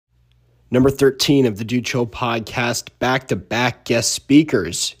Number 13 of the Dude Show podcast, back-to-back guest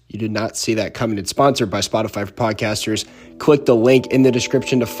speakers. You did not see that coming. It's sponsored by Spotify for Podcasters. Click the link in the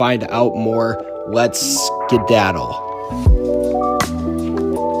description to find out more. Let's skedaddle.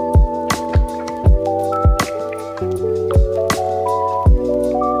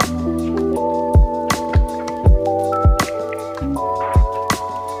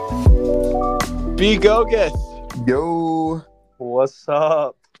 B. Gogis. Yo. What's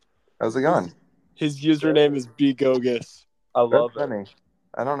up? How's it going? His username is B. Gogis. I love That's funny.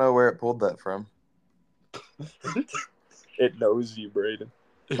 I don't know where it pulled that from. it. It knows you, Brayden.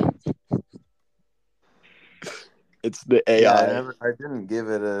 It's the AI. Yeah, I didn't give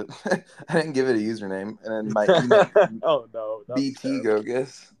it a I didn't give it a username, and then my email Oh no, that's BT terrible.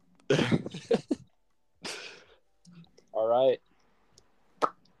 Gogis. All right.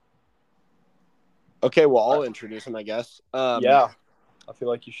 Okay, well, I'll introduce him, I guess. Yeah, I feel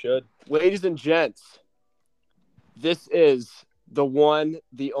like you should. Ladies and gents, this is the one,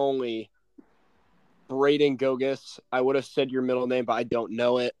 the only Brayden Gogis. I would have said your middle name, but I don't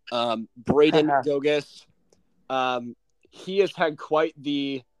know it. Brayden Gogis. He has had quite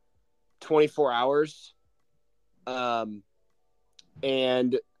the 24 hours. And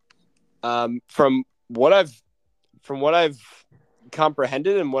from what I've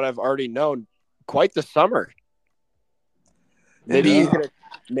comprehended and what I've already known, quite the summer. Maybe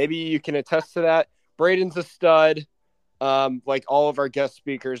you can attest to that. Brayden's a stud, like all of our guest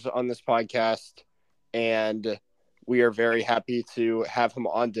speakers on this podcast, and we are very happy to have him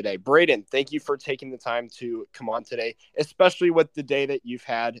on today. Brayden, thank you for taking the time to come on today, especially with the day that you've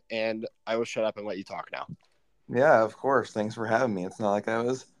had, and I will shut up and let you talk now. Yeah, of course. Thanks for having me. It's not like I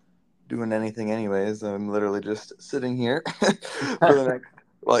was doing anything anyways. I'm literally just sitting here for the next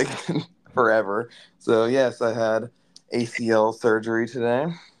forever. So yes, I had ACL surgery today,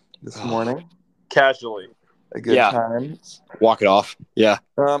 this morning. Casually. A good time. Walk it off. Yeah.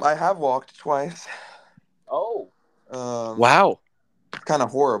 I have walked twice. Oh. Wow. Kind of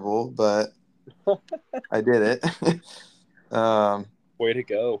horrible, but I did it. Way to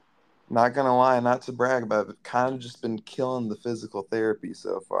go. Not gonna lie, not to brag, but I've kind of just been killing the physical therapy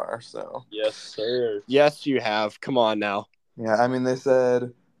so far. So yes, sir. Yes, you have. Come on now. Yeah, I mean, they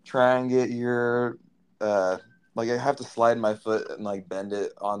said try and get your I have to slide my foot and bend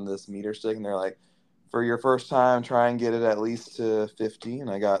it on this meter stick, and they're like, for your first time, try and get it at least to 50, and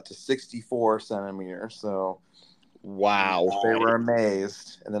I got to 64 centimeters. So wow, they were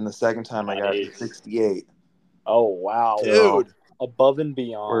amazed. And then the second time, I got to 68. Oh wow, dude! Above and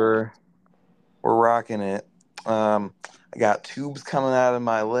beyond. We're rocking it. I got tubes coming out of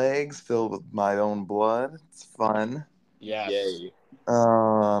my legs filled with my own blood. It's fun. Yes. Yay.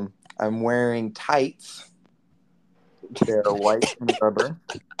 I'm wearing tights. They're white and rubber.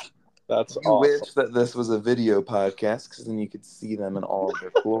 That's you awesome. wish that this was a video podcast, because then you could see them in all of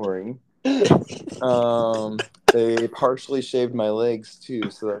their glory. They partially shaved my legs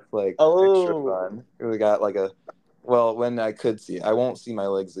too, so that's extra fun. We got when I could see, I won't see my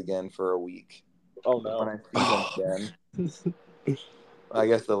legs again for a week. Oh no! When I see them again, I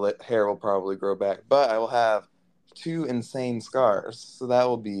guess the hair will probably grow back, but I will have 2 insane scars, so that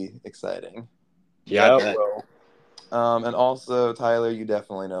will be exciting. Yeah, bro. And also, Tyler, you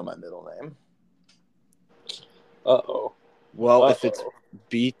definitely know my middle name. Uh-oh. Well, if it's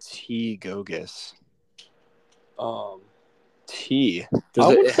BT Gogis. T. I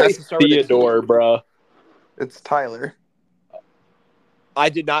would say Theodore, bro. It's Tyler. I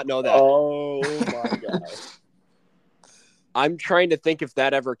did not know that. Oh, my gosh. I'm trying to think if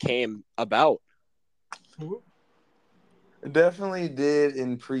that ever came about. It definitely did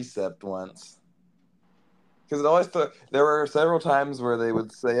in precept once. Because it always there were several times where they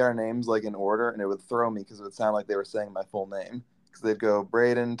would say our names in order, and it would throw me because it would sound like they were saying my full name. Because they'd go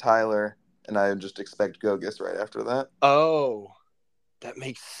Brayden, Tyler, and I would just expect Gogis right after that. Oh, that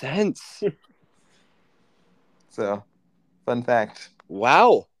makes sense. So, fun fact.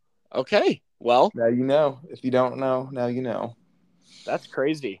 Wow. Okay. Well, now you know. If you don't know, now you know. That's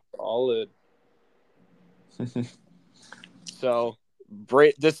crazy. Solid. So,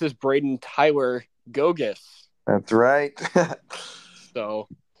 this is Brayden Tyler Gogis. That's right. So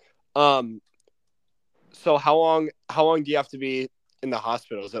how long do you have to be in the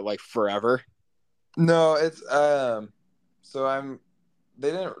hospital? Is it forever? No, it's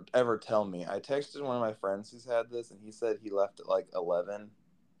they didn't ever tell me. I texted one of my friends who's had this, and he said he left at 11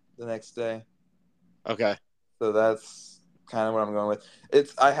 the next day. Okay. So that's kind of what I'm going with.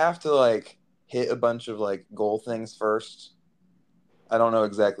 I have to hit a bunch of goal things first. I don't know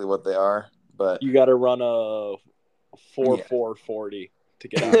exactly what they are, but you got to run a 4.440. to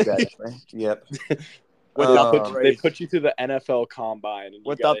get out. Exactly. Yep. They put you through the NFL Combine, and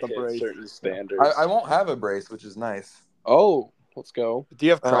you got to hit certain standards. I won't have a brace, which is nice. Oh, let's go. Do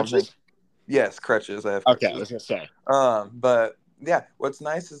you have crutches? Yes, crutches. I have crutches. Okay, I was gonna say. But yeah, what's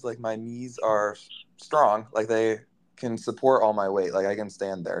nice is like my knees are strong. Like they can support all my weight. Like I can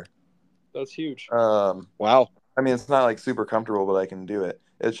stand there. That's huge. Wow. I mean, it's not like super comfortable, but I can do it.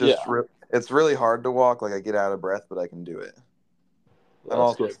 It's just it's really hard to walk. Like I get out of breath, but I can do it. I'm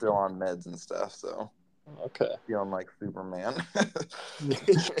also still on meds and stuff, so feeling like Superman.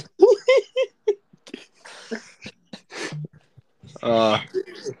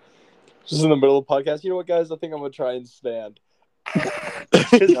 Just in the middle of the podcast. You know what, guys? I think I'm gonna try and stand.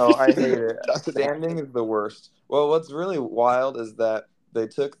 No, I hate it. Standing is the worst. Well, what's really wild is that they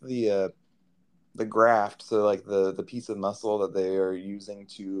took the graft, so like the piece of muscle that they are using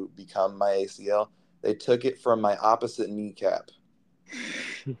to become my ACL, they took it from my opposite kneecap.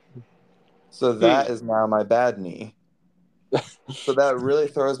 So that is now my bad knee. So that really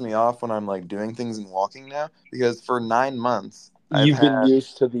throws me off when I'm like doing things and walking now, because for 9 months you've been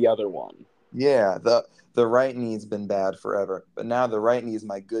used to the other one. Yeah, the right knee's been bad forever, but now the right knee is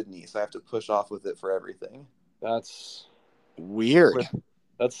my good knee, so I have to push off with it for everything. That's weird.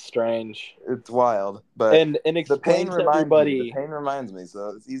 That's strange. It's wild, but and explain to everybody. The pain reminds me,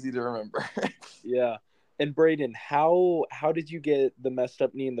 so it's easy to remember. Yeah. And Brayden, how did you get the messed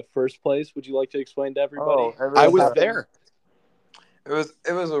up knee in the first place? Would you like to explain to everybody? I was there. It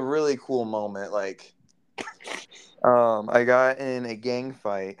was a really cool moment. Like, I got in a gang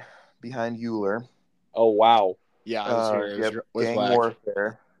fight behind Euler. Oh wow! Yeah, I was here. It was gang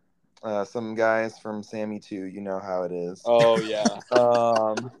warfare. Some guys from Sammy 2, you know how it is. Oh yeah.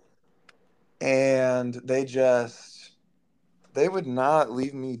 And they would not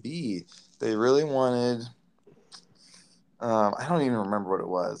leave me be. They really wanted. I don't even remember what it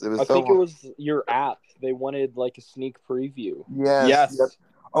was. I think it was your app. They wanted like a sneak preview. Yes. Yep.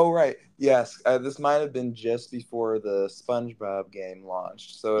 Oh right. Yes. This might have been just before the SpongeBob game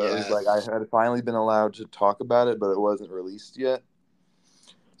launched, so it was like I had finally been allowed to talk about it, but it wasn't released yet.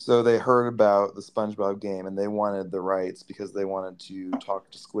 So they heard about the SpongeBob game and they wanted the rights because they wanted to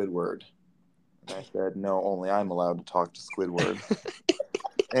talk to Squidward. And I said, no, only I'm allowed to talk to Squidward.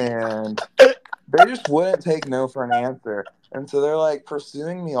 And they just wouldn't take no for an answer. And so they're like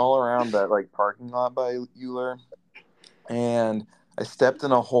pursuing me all around that like parking lot by Euler. And I stepped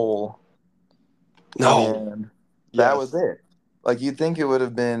in a hole. And that was it. Like you'd think it would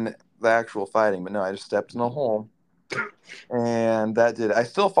have been the actual fighting, but no, I just stepped in a hole. And that did it. I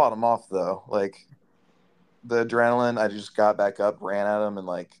still fought him off though. Like the adrenaline, I just got back up, ran at him, and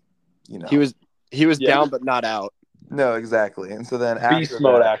like, you know, he was down but not out. No, exactly. And so then beast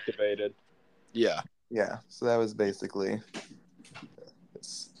mode activated. Yeah. So that was basically.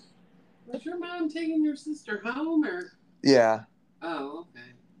 Was your mom taking your sister home or? Yeah. Oh,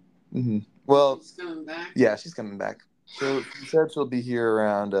 okay. Mm-hmm. Well, she's coming back. Yeah, she's coming back. So she said she'll be here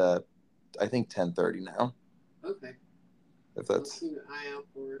around, I think 10:30 now. Okay. If that's. I'll keep an eye out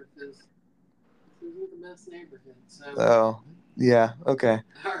for her because this isn't the best neighborhood. So. Oh, yeah. Okay.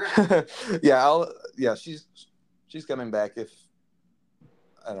 All right. Yeah. She's coming back if.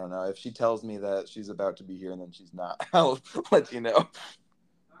 I don't know if she tells me that she's about to be here and then she's not. I'll let you know. All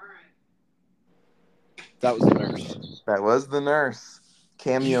right. That was the nurse. That was the nurse.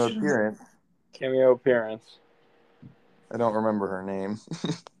 Cameo appearance. I don't remember her name.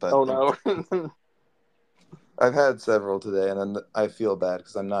 But oh no. I've had several today, and I feel bad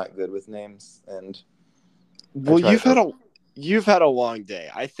because I'm not good with names. And well, you've had a long day.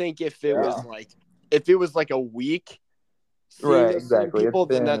 I think if it was like a week, right? Exactly. People,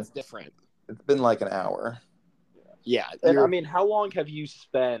 then that's different. It's been like an hour. Yeah, and I mean, how long have you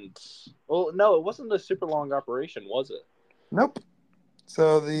spent? Well, no, it wasn't a super long operation, was it? Nope.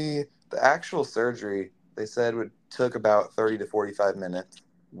 So the actual surgery, they said took about 30 to 45 minutes.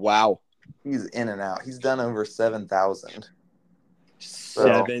 Wow. He's in and out. He's done over 7,000.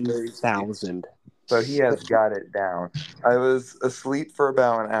 7,000. So he has got it down. I was asleep for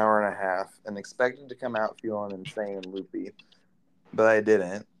about an hour and a half and expected to come out feeling insane and loopy, but I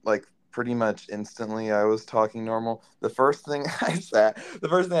didn't. Like pretty much instantly, I was talking normal. The first thing I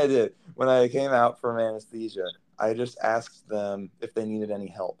did when I came out from anesthesia, I just asked them if they needed any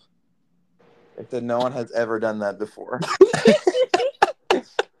help. I said no one has ever done that before.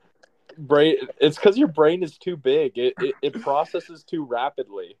 It's because your brain is too big. It processes too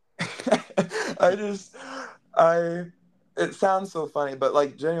rapidly. It sounds so funny, but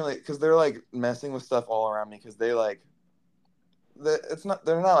like genuinely, because they're like messing with stuff all around me because they're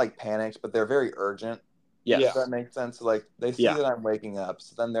not like panicked, but they're very urgent. Yes. Does that make sense? So, like, they see that I'm waking up,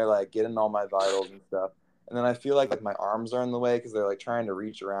 so then they're like getting all my vitals and stuff, and then I feel like my arms are in the way because they're like trying to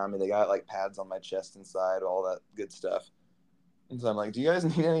reach around me. They got like pads on my chest inside, all that good stuff. And so I'm like, "Do you guys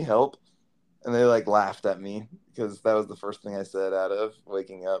need any help?" And they like laughed at me because that was the first thing I said out of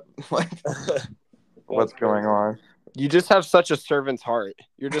waking up. Like, what's going on? You just have such a servant's heart.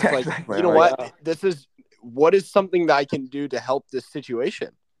 You're just like, Exactly. you know what? What is something that I can do to help this situation?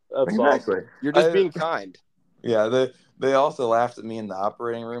 That's Exactly. awesome. You're just being kind. Yeah, they also laughed at me in the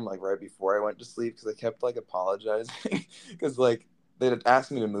operating room, like right before I went to sleep, because I kept like apologizing, because like they'd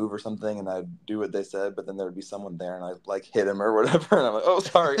ask me to move or something, and I'd do what they said, but then there would be someone there, and I'd like hit him or whatever, and I'm like, oh,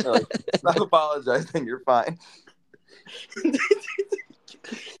 sorry, and they're like, stop apologizing, you're fine.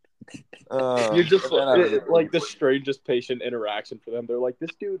 You're just like the strangest patient interaction for them. They're like,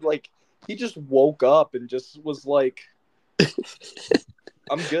 this dude, like, he just woke up and just was like,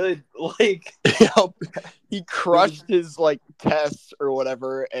 I'm good. Like, he crushed his like tests or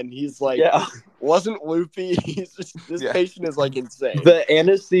whatever, and he's like, wasn't loopy. This patient is like insane. The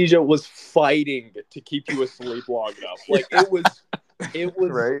anesthesia was fighting to keep you asleep long enough. Like, it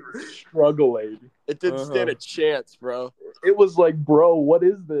was right? struggling. It didn't stand a chance, bro. It was like, bro, what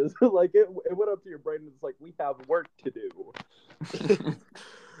is this? Like, it went up to your brain and it's like, we have work to do.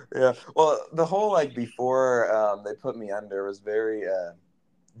 Yeah. Well, the whole like before they put me under was very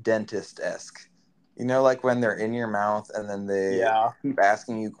dentist-esque. You know, like when they're in your mouth and then they keep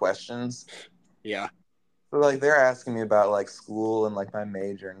asking you questions. Yeah. So like they're asking me about like school and like my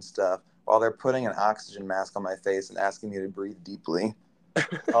major and stuff while they're putting an oxygen mask on my face and asking me to breathe deeply.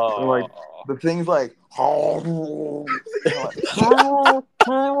 So, like the things like and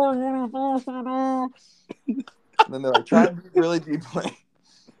then they're like try and breathe really deeply.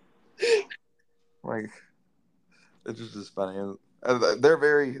 Like it's just funny. They're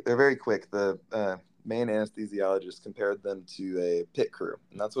very quick. The main anesthesiologist compared them to a pit crew,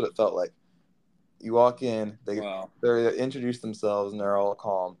 and that's what it felt like. You walk in, they introduce themselves, and they're all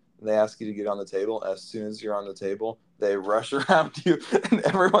calm. And they ask you to get on the table. As soon as you're on the table, they rush around you, and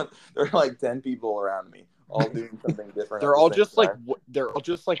everyone. There are like 10 people around me, all doing something different. They're all just like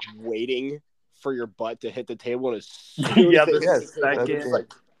waiting for your butt to hit the table, and as soon as it hits the table, it's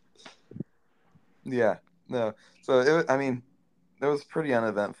like, yeah, no. So it was pretty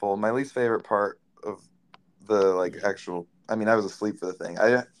uneventful. My least favorite part of the like actual. I mean, I was asleep for the thing.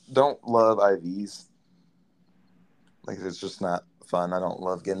 I don't love IVs. Like, it's just not fun. I don't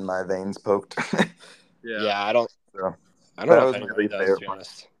love getting my veins poked. Yeah, I don't. So, I don't know if anybody does, to be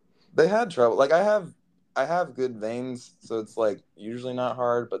honest. They had trouble. Like, I have good veins, so it's like usually not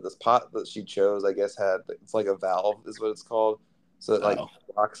hard. But this pot that she chose, I guess, it's like a valve, is what it's called. So it like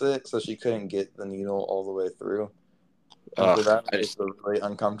blocks it, so she couldn't get the needle all the way through. So that was a really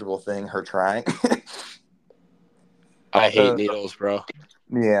uncomfortable thing. Her trying. I hate needles, bro.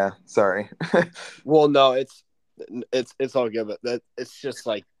 Yeah, sorry. Well, no, it's all good, but it's just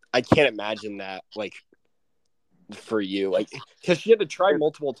like I can't imagine that like for you, like because she had to try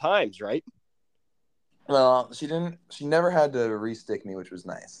multiple times, right? Well, she never had to re-stick me, which was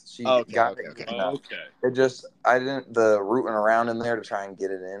nice. She got it. Okay. It just the rooting around in there to try and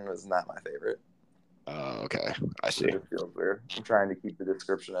get it in was not my favorite. Oh, okay. I see. It feels weird. I'm trying to keep the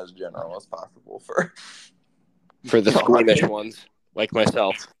description as general as possible for the squeamish ones like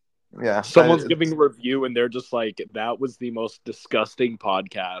myself. Yeah. Someone's giving a review and they're just like, that was the most disgusting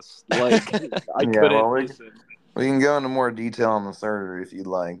podcast. Like, I couldn't listen. We can go into more detail on the surgery if you'd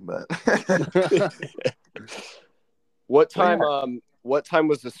like, but What time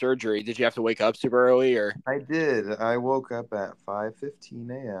was the surgery? Did you have to wake up super early or? I did. I woke up at 5:15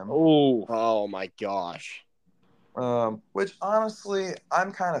 a.m. Oh my gosh. Which honestly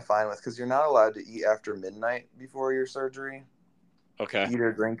I'm kind of fine with because you're not allowed to eat after midnight before your surgery. Okay. Eat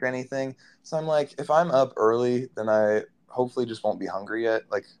or drink or anything. So I'm like, if I'm up early, then I hopefully just won't be hungry yet.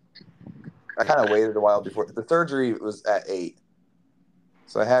 Like, I kind of waited a while before. The surgery was at 8.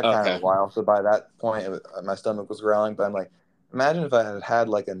 So I had kind of a while. So by that point, my stomach was growling. But I'm like, imagine if I had had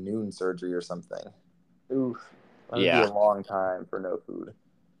like a noon surgery or something. Oof. That would be a long time for no food.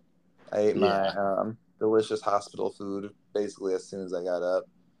 I ate my delicious hospital food basically as soon as I got up.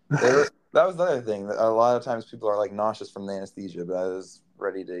 That was the other thing. A lot of times people are like nauseous from the anesthesia, but I was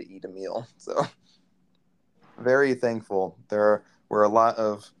ready to eat a meal. So very thankful. There were a lot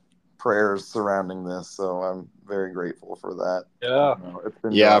of prayers surrounding this, so I'm very grateful for that. Yeah. It's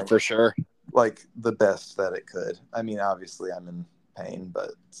been for sure. Like the best that it could. I mean, obviously I'm in pain,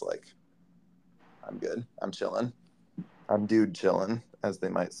 but it's like I'm good. I'm chilling. I'm dude chilling, as they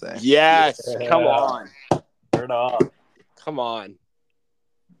might say. Yes. Yeah. Come on. Turn off. Come on.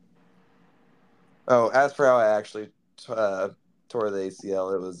 Oh, as for how I actually tore the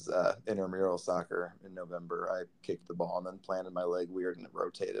ACL, it was intramural soccer in November. I kicked the ball and then planted my leg weird and it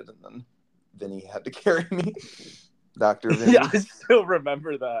rotated, and then Vinny had to carry me. Dr. Vinny. Yeah, I still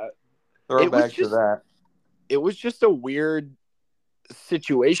remember that. Throwback to that. It was just a weird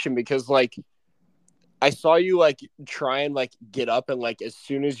situation because, like, I saw you, like, try and, like, get up, and, like, as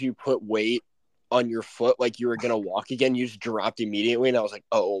soon as you put weight on your foot, like, you were going to walk again, you just dropped immediately, and I was like,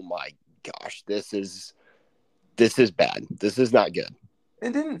 oh, my gosh, this is bad. This is not good.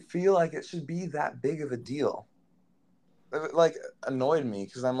 It didn't feel like it should be that big of a deal. It, like, annoyed me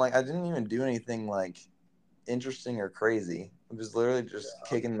because I'm like, I didn't even do anything, like, interesting or crazy. I was literally just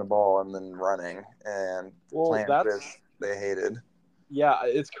kicking the ball and then running and playing fish they hated. Yeah,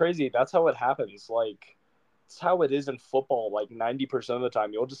 it's crazy. That's how it happens. Like, it's how it is in football. Like 90% of the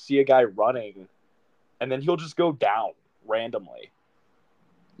time, you'll just see a guy running, and then he'll just go down randomly.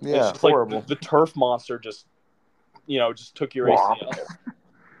 Yeah, it's just horrible. Like the turf monster just took your ACL.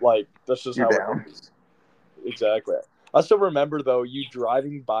 Like, that's just how it is. Exactly. I still remember, though, you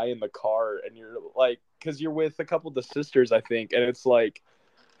driving by in the car, and you're like, because you're with a couple of the sisters, I think, and it's like,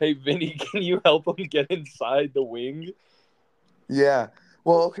 hey, Vinny, can you help him get inside the wing? Yeah.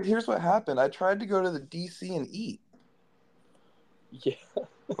 Well, here's what happened. I tried to go to the DC and eat. Yeah.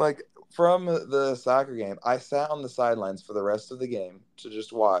 Like, from the soccer game, I sat on the sidelines for the rest of the game to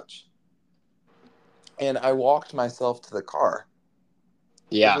just watch. And I walked myself to the car.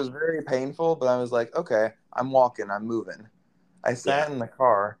 Yeah. Which was very painful, but I was like, okay, I'm walking, I'm moving. I sat in the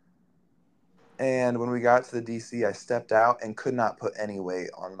car, and when we got to the DC, I stepped out and could not put any weight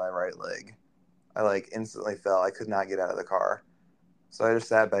on my right leg. I, like, instantly fell. I could not get out of the car. So I just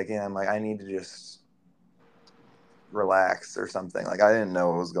sat back in. I'm like, I need to just relax or something. Like, I didn't know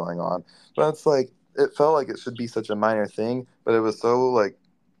what was going on. But it's like, it felt like it should be such a minor thing, but it was so, like,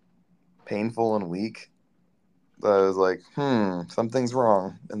 painful and weak that I was like, something's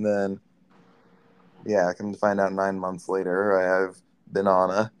wrong. And then, yeah, I come to find out 9 months later, I have been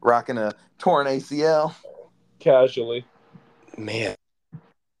rocking a torn ACL. Casually. Man.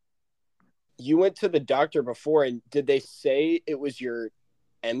 You went to the doctor before, and did they say it was your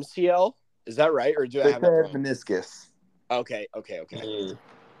MCL? Is that right, or do I have that wrong? Meniscus. Okay.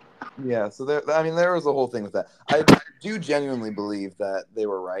 Yeah, so there was a whole thing with that. I do genuinely believe that they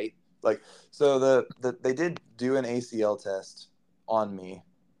were right. Like, so they did do an ACL test on me,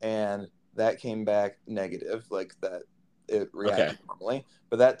 and that came back negative, like that it reacted normally.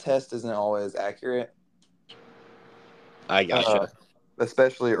 But that test isn't always accurate. I gotcha.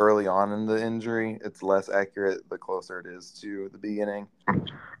 Especially early on in the injury, it's less accurate the closer it is to the beginning.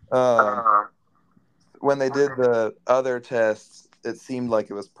 When they did the other tests, it seemed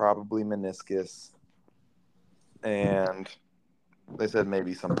like it was probably meniscus, and they said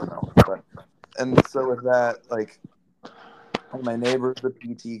maybe something else. And so with that, like, my neighbor, the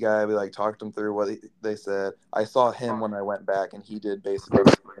PT guy, we, like, talked him through what they said. I saw him when I went back, and he did basically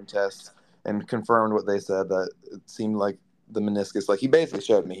the same tests and confirmed what they said, that it seemed like the meniscus, like, he basically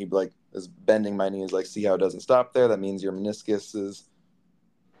showed me, he, like, is bending my knees, like, see how it doesn't stop there? That means your meniscus is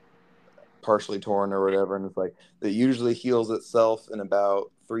partially torn or whatever. And it's like, it usually heals itself in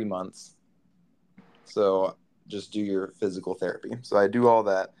about 3 months. So just do your physical therapy. So I do all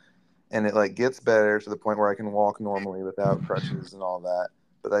that, and it, like, gets better to the point where I can walk normally without crutches and all that,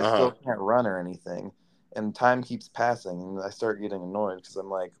 but I still can't run or anything. And time keeps passing, and I start getting annoyed because I'm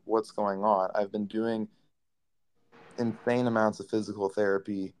like, what's going on? I've been doing insane amounts of physical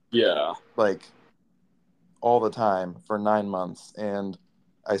therapy, like, all the time for 9 months, and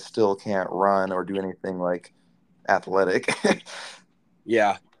I still can't run or do anything, like, athletic.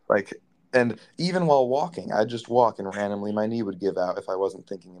 Yeah. Like, and even while walking, I'd just walk and randomly my knee would give out if I wasn't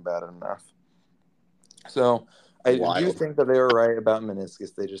thinking about it enough. So I do think that they were right about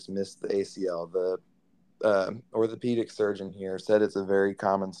meniscus. They just missed the ACL. The orthopedic surgeon here said it's a very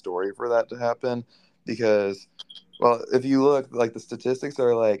common story for that to happen because, well, if you look, like, the statistics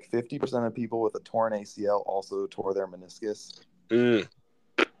are like 50% of people with a torn ACL also tore their meniscus.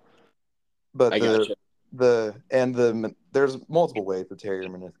 But there's multiple ways to tear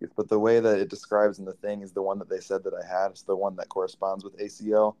your meniscus, but the way that it describes in the thing is the one that they said that I had. It's the one that corresponds with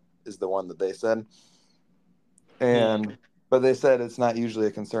ACL is the one that they said. And but they said it's not usually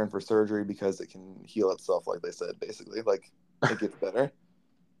a concern for surgery because it can heal itself, like they said, basically, like, it gets better.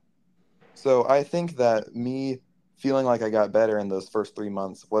 So I think that me feeling like I got better in those first 3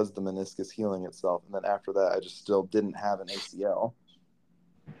 months was the meniscus healing itself, and then after that I just still didn't have an ACL.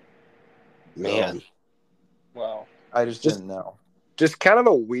 Man. So, wow. I just didn't know. Just kind of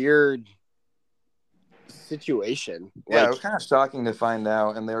a weird situation. Yeah, it was kind of shocking to find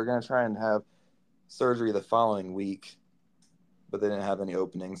out, and they were going to try and have surgery the following week, but they didn't have any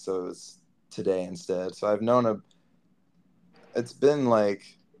openings, so it was today instead. So I've known it's been like,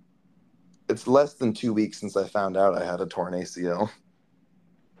 it's less than 2 weeks since I found out I had a torn ACL.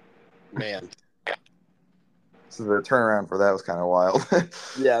 Man. So the turnaround for that was kind of wild.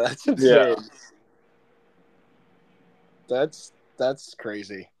 Yeah, that's insane. That's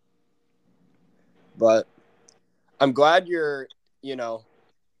crazy. But I'm glad you're,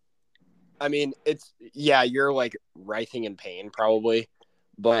 I mean, you're like writhing in pain probably,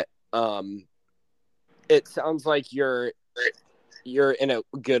 but it sounds like you're in a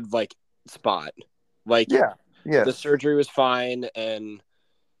good like spot. Like the surgery was fine and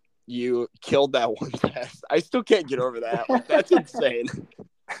you killed that one test. I still can't get over that. Like, that's insane.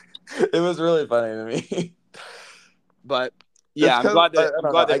 It was really funny to me. But yeah, I'm glad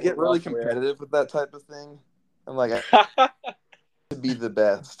that I get really competitive with that type of thing. I'm like, to be the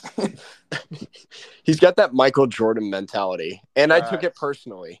best. He's got that Michael Jordan mentality, and I took it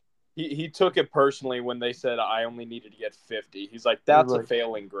personally. He took it personally when they said I only needed to get 50. He's like, that's a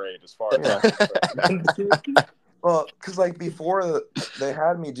failing grade as far as I'm concerned. Well, because like before they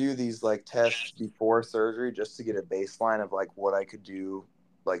had me do these like tests before surgery just to get a baseline of like what I could do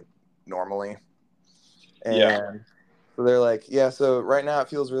like normally. And so they're like, so right now it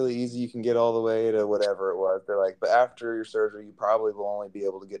feels really easy. You can get all the way to whatever it was. They're like, but after your surgery, you probably will only be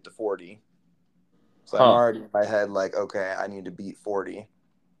able to get to 40. So I'm already in my head like, okay, I need to beat 40.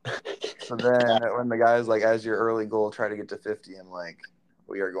 So then when the guy's like, as your early goal, try to get to 50, I'm like,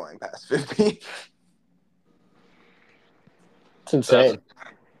 we are going past 50. It's insane.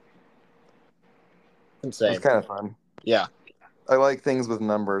 Insane. It's kind of fun. Yeah. I like things with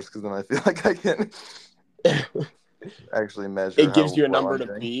numbers because then I feel like I can actually measure. It gives you a number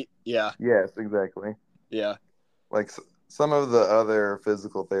to beat. Yeah. Yes, exactly. Yeah. Like some of the other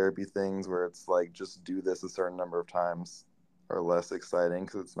physical therapy things where it's like just do this a certain number of times are less exciting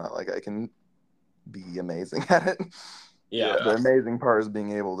because it's not like I can be amazing at it. Yeah. The amazing part is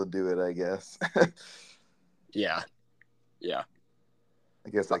being able to do it, I guess. Yeah. Yeah. I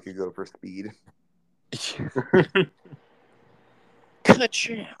guess I could go for speed.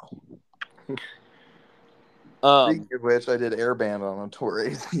 Ka-chow. Speaking of which, I did airband on a tour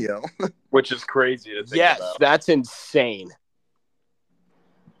ACL. Which is crazy to think about. Yes, that's insane.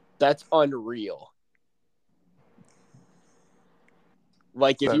 That's unreal.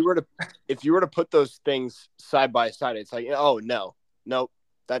 Like if you were to put those things side by side, it's like, oh no, nope,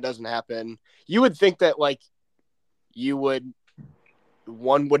 that doesn't happen. You would think that like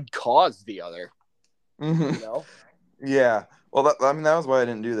one would cause the other. Mm-hmm. You know? Yeah. Well, that was why I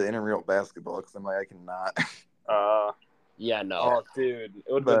didn't do the intramural basketball because I'm like, I cannot. Yeah, no. Oh, dude,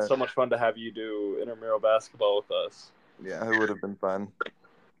 it would have been so much fun to have you do intramural basketball with us. Yeah, it would have been fun.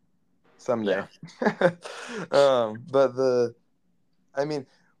 Someday. Yeah.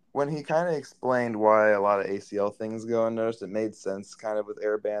 When he kind of explained why a lot of ACL things go unnoticed, it made sense kind of with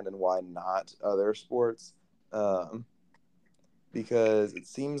airband and why not other sports. Because it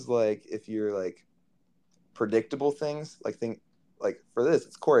seems like if you're like predictable things, like for this,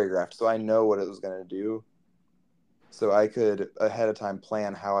 it's choreographed, so I know what it was going to do. So I could ahead of time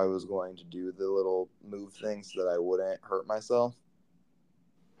plan how I was going to do the little move things so that I wouldn't hurt myself.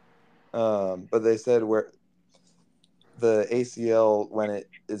 But they said where the ACL, when it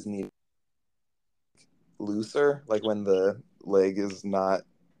is needed looser, like when the leg is not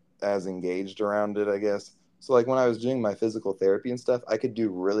as engaged around it, I guess. So like when I was doing my physical therapy and stuff, I could do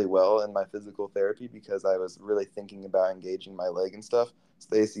really well in my physical therapy because I was really thinking about engaging my leg and stuff. So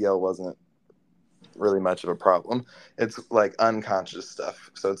the ACL wasn't really much of a problem. It's like unconscious stuff.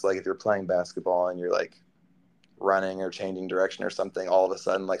 So it's like if you're playing basketball and you're like running or changing direction or something, all of a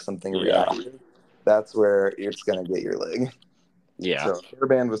sudden like something reacts. That's where it's gonna get your leg. Yeah. So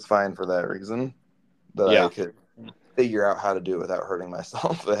airband was fine for that reason. That I could figure out how to do it without hurting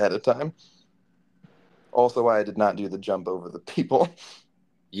myself ahead of time. Also why I did not do the jump over the people.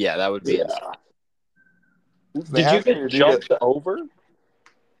 Yeah, that would be Did you get jumped over?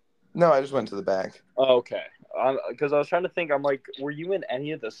 No, I just went to the back. Oh, okay. Because I was trying to think, I'm like, were you in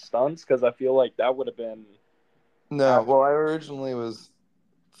any of the stunts? Because I feel like that would have been... No, well, I originally was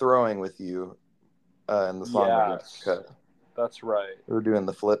throwing with you in the song cut. That's right. We were doing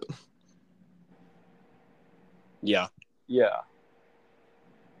the flip. Yeah. Yeah.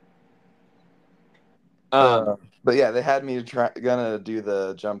 But yeah, they had me gonna do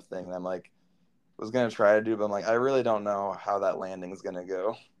the jump thing, and I'm like, was gonna try to do, but I'm like, I really don't know how that landing is gonna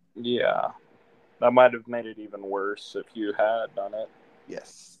go. Yeah, that might have made it even worse if you had done it.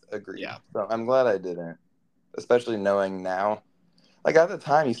 Yes, agreed. Yeah. So I'm glad I didn't, especially knowing now. like at the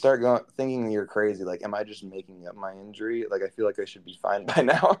time you start thinking you're crazy. Like, am I just making up my injury? Like, I feel like I should be fine by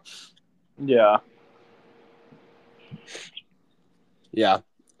now. Yeah. Yeah.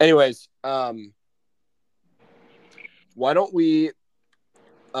 Anyways, why don't we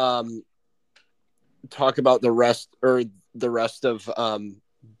talk about the rest of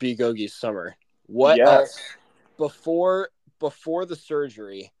B Gogis summer? What else before the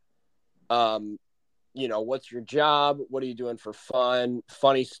surgery? What's your job? What are you doing for fun?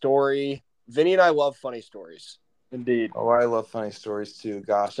 Funny story. Vinny and I love funny stories. Indeed. Oh, I love funny stories too.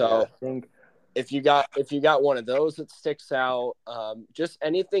 Gosh, So yeah, I think if you got one of those that sticks out, just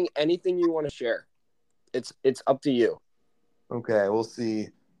anything you want to share, it's up to you. okay, we'll see.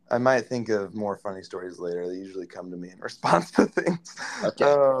 I might think of more funny stories later. They usually come to me in response to things.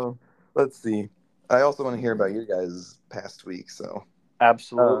 Okay. Let's see. I also want to hear about your guys' past week. So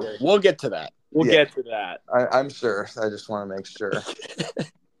Absolutely. We'll get to that. We'll get to that. I'm sure. I just want to make sure.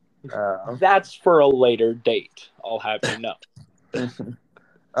 That's for a later date. I'll have you know.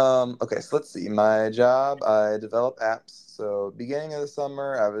 Okay, so let's see. My job, I develop apps. So beginning of the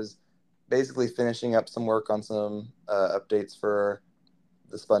summer, I was basically finishing up some work on some updates for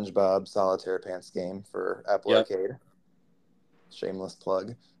the SpongeBob Solitaire Pants game for Apple Arcade. Shameless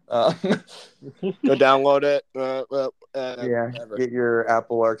plug. Go download it. Whatever. Get your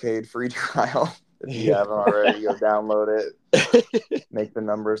Apple Arcade free trial if you haven't already. Go download it. Make the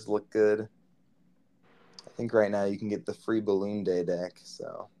numbers look good. I think right now you can get the free Balloon Day deck,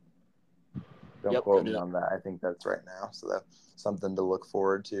 so don't quote me on that. I think that's right now, so that's something to look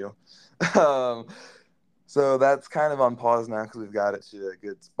forward to. So that's kind of on pause now because we've got it to a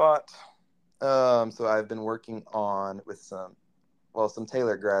good spot. So I've been working on with some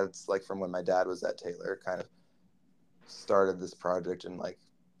Taylor grads, like from when my dad was at Taylor, kind of started this project and like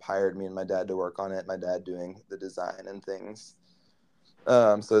hired me and my dad to work on it. My dad doing the design and things.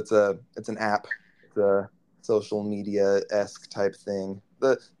 So it's an app. It's a social media-esque type thing.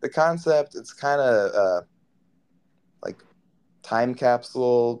 The concept, it's kind of like time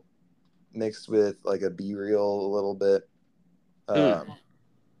capsule mixed with like a B-reel a little bit.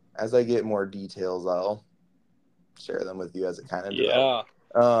 As I get more details, I'll share them with you as it kind of develops.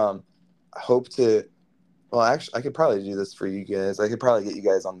 I hope to. Well, actually, I could probably do this for you guys. I could probably get you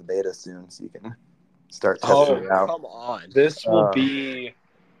guys on the beta soon, so you can start testing it out. Come on! This will be,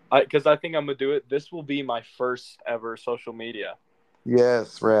 because I think I'm gonna do it. This will be my first ever social media.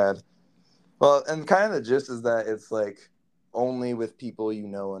 Yes, rad. Well, and kind of the gist is that it's like only with people you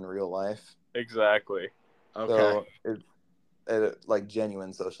know in real life. Exactly. Okay. So it's like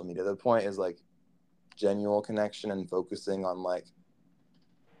genuine social media. The point is like genuine connection and focusing on like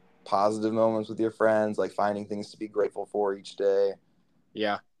positive moments with your friends, like finding things to be grateful for each day.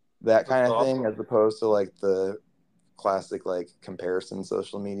 Yeah. That kind of thing, as opposed to like the classic like comparison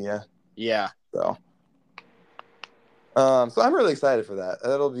social media. Yeah. So I'm really excited for that.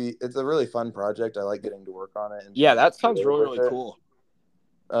 It's a really fun project. I like getting to work on it. And that sounds really cool.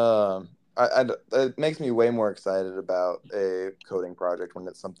 It makes me way more excited about a coding project when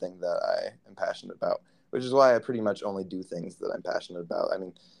it's something that I am passionate about, which is why I pretty much only do things that I'm passionate about. I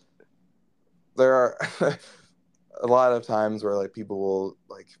mean, there are a lot of times where like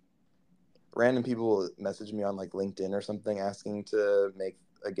random people will message me on like LinkedIn or something asking to make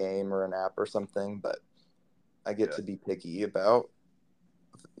a game or an app or something, but I get to be picky about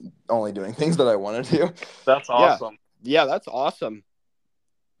only doing things that I want to do. That's awesome. Yeah, that's awesome.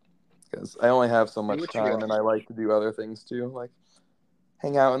 Because I only have so much time, and I like to do other things too, like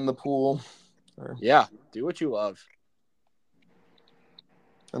hang out in the pool. Do what you love.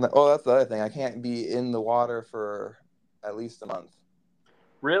 And that's the other thing. I can't be in the water for at least a month.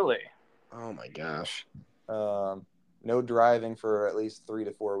 Really? Oh my gosh. No driving for at least 3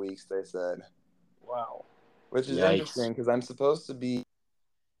 to 4 weeks, they said. Wow. Which is interesting because I'm supposed to be.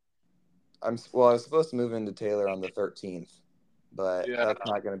 I was supposed to move into Taylor on the 13th, but that's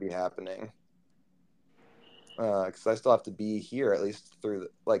not going to be happening. Because I still have to be here at least through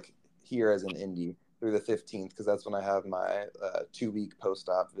here as in Indy through the 15th, because that's when I have my 2-week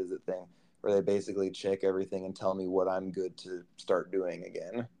post-op visit thing, where they basically check everything and tell me what I'm good to start doing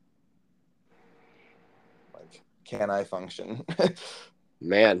again. Like, can I function?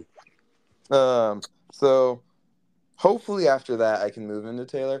 Man. So hopefully after that I can move into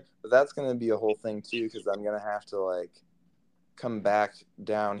Taylor, but that's going to be a whole thing too, because I'm going to have to like come back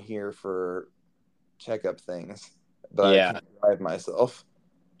down here for checkup things, but I can't drive myself.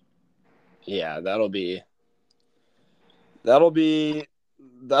 Yeah, that'll be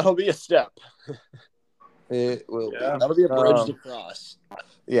a step. It will Yeah. That'll be a bridge to be. cross.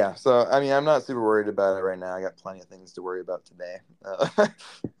 Yeah, so I mean, I'm not super worried about it right now. I got plenty of things to worry about today.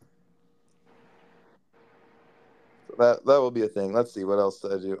 That will be a thing. Let's see, what else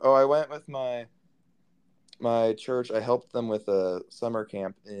did I do? Oh, I went with my church. I helped them with a summer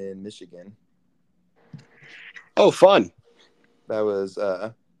camp in Michigan. Oh, fun. That was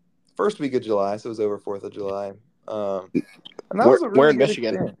first week of July, so it was over 4th of July. And that was a Where really in good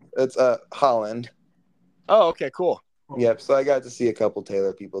Michigan? experience. It's Holland. Oh, okay, cool. Yep. So I got to see a couple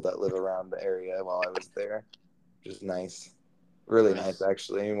Taylor people that live around the area while I was there, which is nice. Really nice,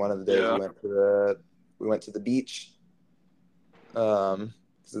 actually. One of the days Yeah. we went to the beach, because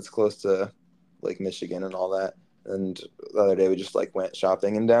it's close to Lake Michigan and all that. And the other day we just like went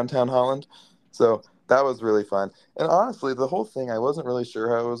shopping in downtown Holland. So that was really fun. And honestly, the whole thing, I wasn't really sure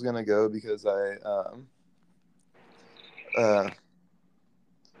how it was gonna go because I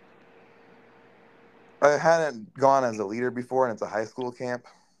hadn't gone as a leader before, and it's a high school camp.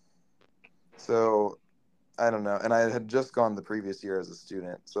 So I don't know. And I had just gone the previous year as a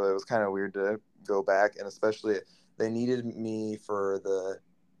student. So it was kind of weird to go back. And especially, they needed me for the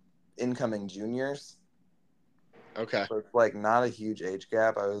incoming juniors. Okay. So it's like not a huge age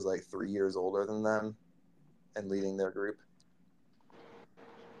gap. I was like 3 years older than them and leading their group.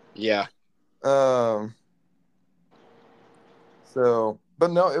 Yeah. So,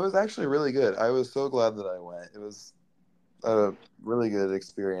 but no, it was actually really good. I was so glad that I went. It was a really good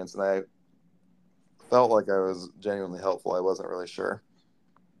experience, and I felt like I was genuinely helpful. I wasn't really sure.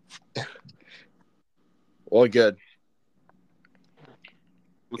 Well, good.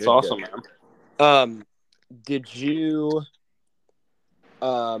 That's Good, awesome, good. man. Did you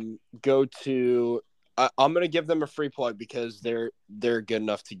go to I'm gonna give them a free plug because they're good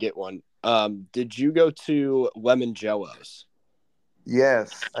enough to get one. Did you go to Lemon Jellos?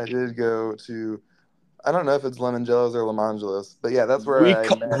 Yes, I did go to. I don't know if it's Lemon Jellos or Lamangelos, but yeah, that's where I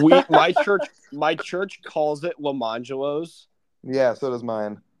met. My church calls it Lamangelos. Yeah, so does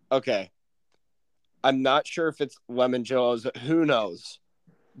mine. Okay. I'm not sure if it's Lemon Jellos. Who knows?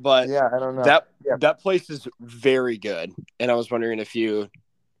 But Yeah, I don't know. that place is very good, and I was wondering if you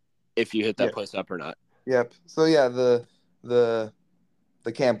hit that place up or not. Yep. So yeah, the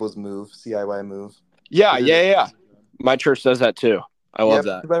camp was Move, CIY Move. Yeah. My church does that too. I love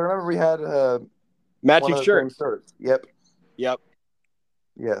that. Because I remember we had Matching one of the shirts. same shirts. Yep.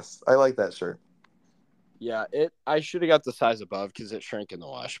 Yes, I like that shirt. Yeah, I should have got the size above because it shrank in the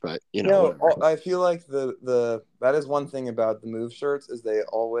wash, but I feel like the that is one thing about the Move shirts is they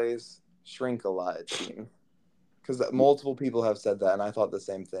always shrink a lot, it seems. Because multiple people have said that, and I thought the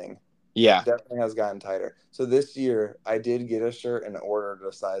same thing. Yeah, It definitely has gotten tighter. So this year, I did get a shirt and ordered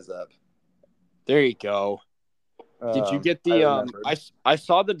a size up. there you go. Did you get the I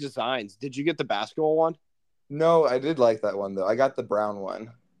saw the designs. Did you get the basketball one? No, I did like that one though. I got the brown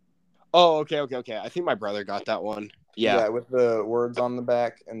one. Oh, okay. I think my brother got that one. Yeah, with the words on the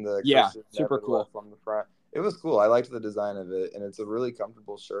back and the cursive super cool on the front. It was cool. I liked the design of it, and it's a really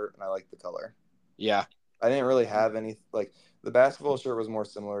comfortable shirt, and I like the color. Yeah, I didn't really have any like the basketball shirt was more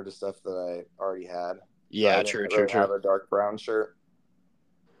similar to stuff that I already had. Yeah, I didn't really have a dark brown shirt.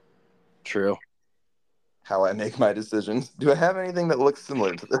 True. How I make my decisions. Do I have anything that looks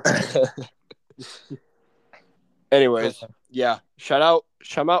similar to this? Anyways, yeah. Shout out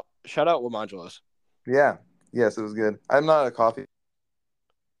Lamangelos. Yeah. Yes, it was good. I'm not a coffee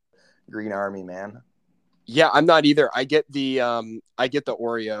Green Army man. Yeah, I'm not either. I get the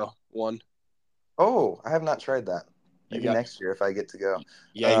Oreo one. Oh, I have not tried that. Maybe next year if I get to go.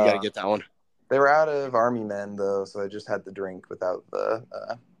 Yeah, you got to get that one. They were out of Army men though, so I just had the drink without the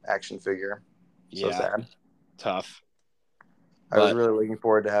action figure. So sad. Tough. I was really looking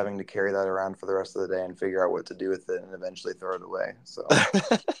forward to having to carry that around for the rest of the day and figure out what to do with it and eventually throw it away. So.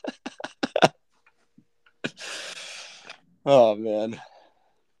 Oh man.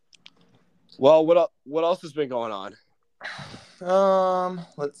 Well, what else has been going on?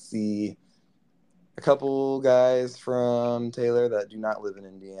 Let's see. A couple guys from Taylor that do not live in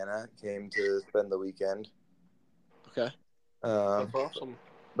Indiana came to spend the weekend. Okay. That's awesome.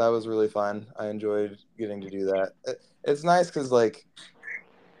 That was really fun. I enjoyed getting to do that. It's nice because like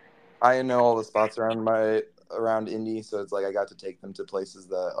I know all the spots around Indy, so it's like I got to take them to places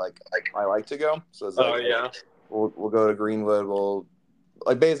that like I like to go. So it's like we'll go to Greenwood. We'll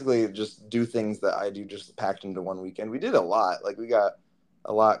like basically just do things that I do just packed into one weekend. We did a lot. Like we got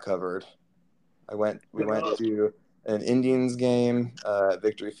a lot covered. We went to an Indians game at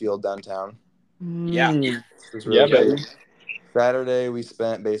Victory Field downtown. Yeah. It was really good. Saturday we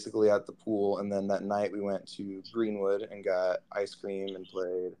spent basically at the pool, and then that night we went to Greenwood and got ice cream and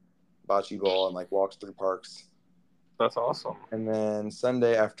played bocce ball and like walks through parks. That's awesome. And then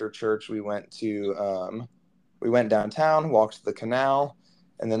Sunday after church, we went downtown, walked to the canal,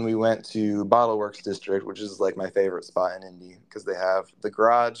 and then we went to Bottle Works District, which is like my favorite spot in Indy because they have the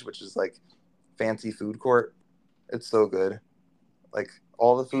garage, which is like fancy food court. It's so good. Like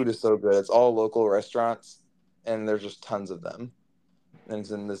all the food is so good. It's all local restaurants, and there's just tons of them. And it's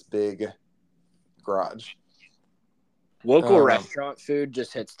in this big garage. Local restaurant food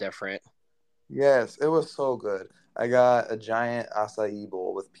just hits different. Yes, it was so good. I got a giant acai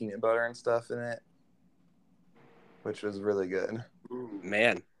bowl with peanut butter and stuff in it, which was really good.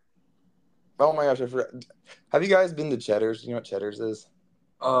 Man. Oh my gosh, I forgot. Have you guys been to Cheddar's? You know what Cheddar's is?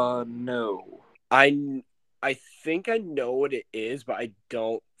 No. I think I know what it is, but I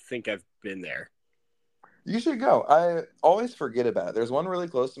don't think I've been there. You should go. I always forget about it. There's one really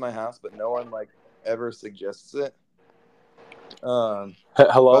close to my house, but no one like ever suggests it.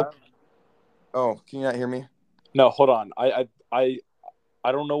 Hello? Oh, can you not hear me? No, hold on. I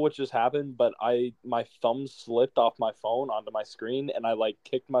don't know what just happened, but my thumb slipped off my phone onto my screen, and I like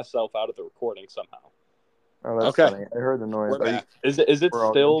kicked myself out of the recording somehow. Oh, that's okay. funny. I heard the noise. Is it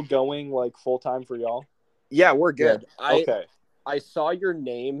still going like full time for y'all? Yeah, we're good. Yeah. Okay. I saw your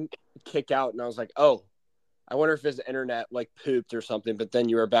name kick out, and I was like, oh, I wonder if his internet like pooped or something. But then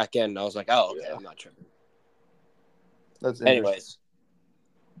you were back in, and I was like, oh, okay, yeah. I'm not tripping. That's interesting. Anyways.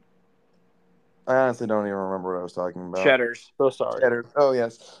 I honestly don't even remember what I was talking about. Cheddar's. So sorry. Cheddar's. Oh,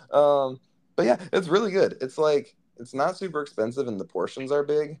 yes. But yeah, it's really good. It's like, it's not super expensive and the portions are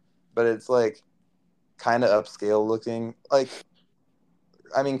big, but it's like kind of upscale looking. Like,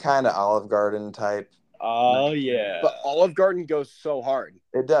 I mean, kind of Olive Garden type. Oh, yeah. But Olive Garden goes so hard.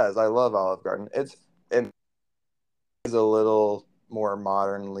 It does. I love Olive Garden. It's a little more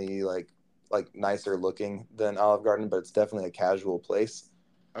modernly, like nicer looking than Olive Garden, but it's definitely a casual place.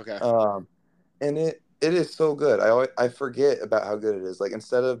 Okay. And it is so good. I forget about how good it is. Like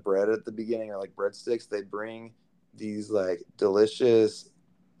instead of bread at the beginning or like breadsticks, they bring these like delicious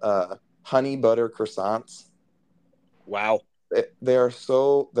honey butter croissants. Wow. They're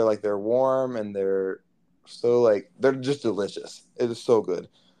warm and they're just delicious. It is so good.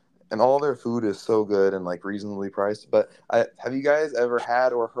 And all their food is so good and like reasonably priced. But have you guys ever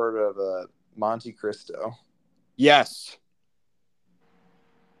had or heard of Monte Cristo? Yes.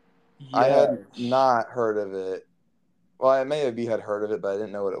 I had not heard of it. Well, I maybe had heard of it, but I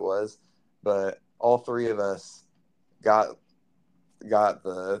didn't know what it was. But all three of us got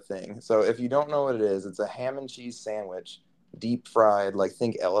the thing. So if you don't know what it is, it's a ham and cheese sandwich, deep fried, like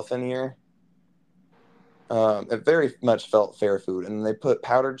think elephant ear. It very much felt fair food, and they put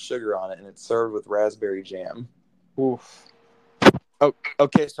powdered sugar on it, and it's served with raspberry jam. Oof. Oh,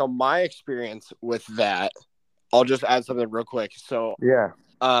 okay. So my experience with that, I'll just add something real quick. So yeah,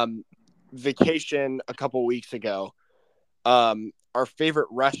 vacation a couple weeks ago, our favorite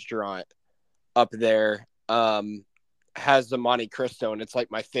restaurant up there has the Monte Cristo, and it's like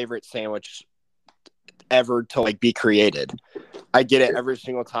my favorite sandwich ever to like be created. I get it every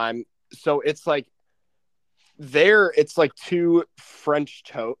single time. So it's like it's like two French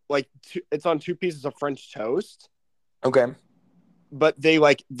toast, it's on two pieces of French toast. Okay. But they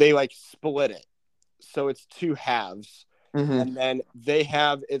split it. So it's two halves. Mm-hmm. And then they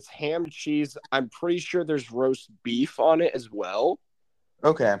have it's ham cheese. I'm pretty sure there's roast beef on it as well.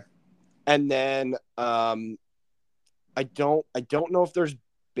 Okay. And then I don't know if there's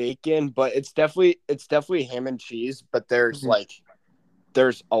bacon, but it's definitely ham and cheese, but there's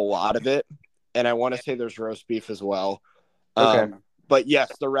there's a lot of it. And I want to say there's roast beef as well. Okay. But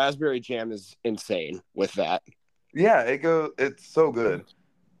yes, the raspberry jam is insane with that. Yeah, it's so good.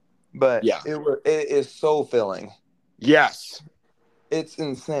 But yeah, it is so filling. Yes. It's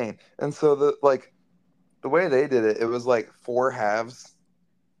insane. And so the way they did it, it was like 4 halves.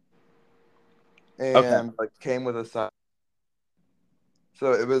 And came with a side.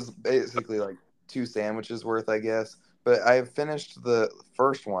 So it was basically like 2 sandwiches worth, I guess. But I finished the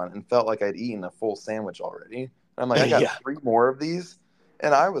first one and felt like I'd eaten a full sandwich already. And I'm like, I got 3 more of these.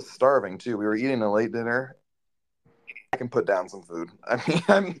 And I was starving too. We were eating a late dinner. I can put down some food. I mean,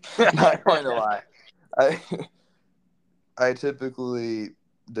 I'm not going to lie. I typically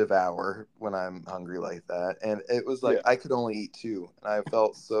devour when I'm hungry like that. And it was like I could only eat 2. And I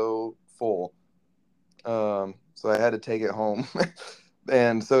felt so full. So I had to take it home.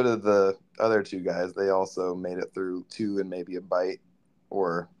 And so did the other 2 guys. They also made it through 2 and maybe a bite.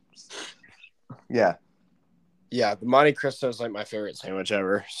 Yeah, the Monte Cristo is like my favorite sandwich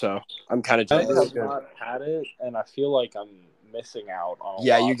ever. So I'm kind of jealous. I have not had it, and I feel like I'm missing out on.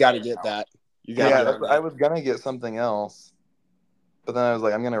 You got to get that. I was gonna get something else. But then I was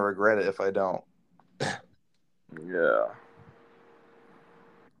like, I'm gonna regret it if I don't. Yeah.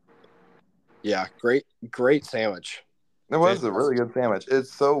 Yeah, great sandwich. It was a really good sandwich.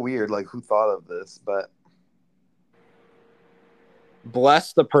 It's so weird, like who thought of this, but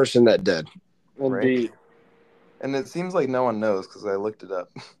bless the person that did. Indeed. Right? And it seems like no one knows because I looked it up.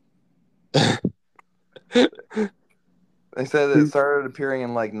 They said it started appearing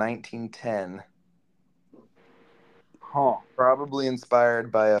in like 1910. Huh. Probably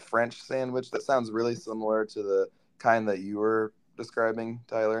inspired by a French sandwich that sounds really similar to the kind that you were describing,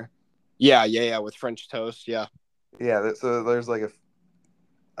 Tyler. Yeah, with French toast, yeah. Yeah, so there's like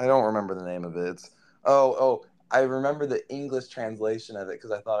I don't remember the name of it. It's I remember the English translation of it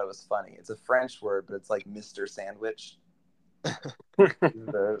because I thought it was funny. It's a French word, but it's like Mr. Sandwich.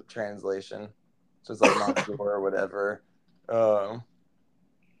 The translation, so it's like Monsieur or whatever,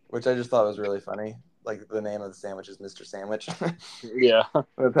 which I just thought was really funny. Like the name of the sandwich is Mr. Sandwich. Yeah.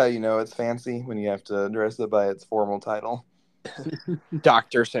 That's how you know it's fancy when you have to address it by its formal title.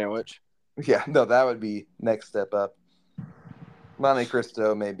 Dr. Sandwich. Yeah, no, that would be next step up. Monte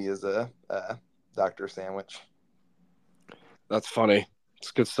Cristo maybe is a Dr. Sandwich. That's funny.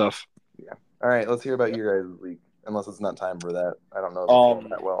 It's good stuff. Yeah. All right, let's hear about your guys' week. Unless it's not time for that. I don't know the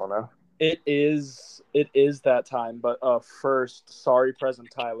format well enough. It is that time, but first, sorry, present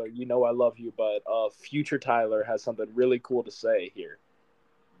Tyler. You know I love you, but future Tyler has something really cool to say here.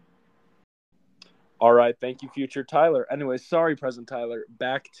 All right, thank you, future Tyler. Anyway, sorry, present Tyler.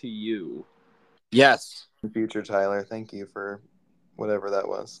 Back to you. Yes. Future Tyler, thank you for whatever that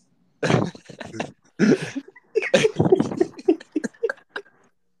was.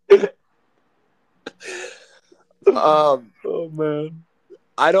 Oh man.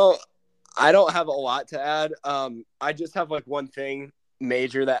 I don't have a lot to add. I just have like one thing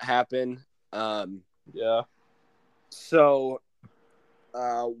major that happened. Yeah. So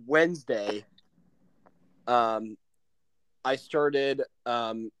Wednesday, I started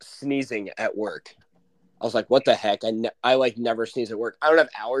sneezing at work. I was like, what the heck? I like never sneeze at work. I don't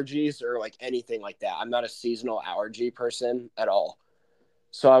have allergies or like anything like that. I'm not a seasonal allergy person at all.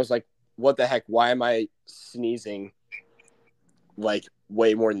 So I was like, what the heck? Why am I sneezing like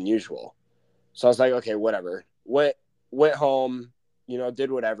way more than usual? So I was like, okay, whatever. Went home,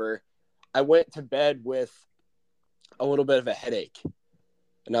 did whatever. I went to bed with a little bit of a headache.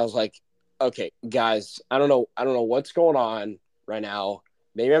 And I was like, okay, guys, I don't know what's going on right now.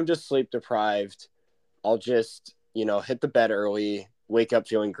 Maybe I'm just sleep deprived. I'll just, hit the bed early, wake up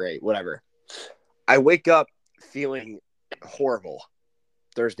feeling great, whatever. I wake up feeling horrible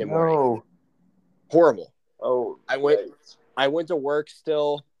Thursday morning. Horrible. Oh, I went to work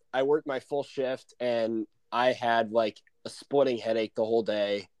still. I worked my full shift and I had like a splitting headache the whole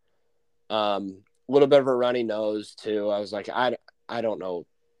day. A little bit of a runny nose too. I was like, I don't know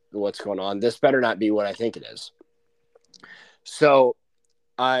what's going on. This better not be what I think it is. So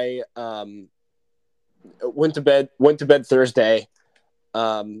I went to bed Thursday.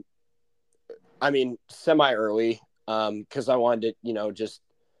 Semi early because I wanted to, just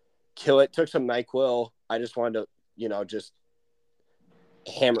kill it. Took some NyQuil. I just wanted to, just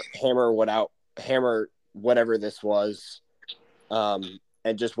hammer whatever this was, and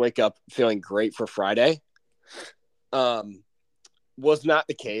just wake up feeling great for Friday. Was not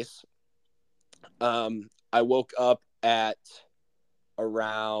the case. I woke up at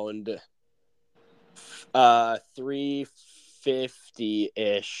around 3:50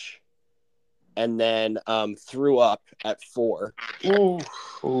 ish, and then threw up at 4. Ooh.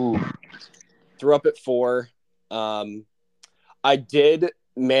 Threw up at 4. I did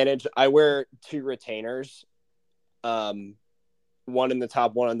manage. I wear 2 retainers, one in the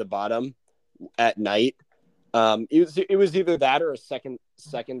top, one on the bottom, at night. It was either that or a second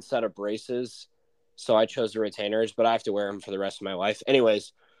set of braces. So I chose the retainers, but I have to wear them for the rest of my life.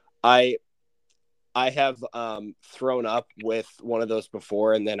 Anyways, I have thrown up with one of those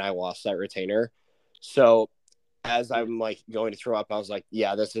before, and then I lost that retainer. So as I'm like going to throw up, I was like,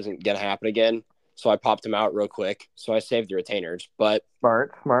 yeah, this isn't gonna happen again. So I popped them out real quick. So I saved the retainers, but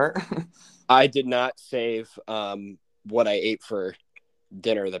Smart. I did not save what I ate for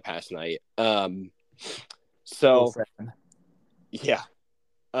dinner the past night. So yeah.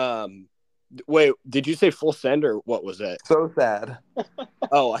 Wait, did you say full send or what was it? So sad.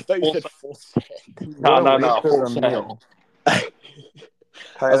 Oh, I thought you said full send. No, full send. Meal. I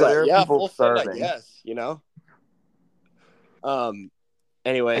was like, yeah, full send, I guess,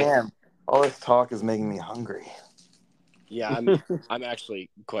 Anyway. Damn, all this talk is making me hungry. Yeah, I'm actually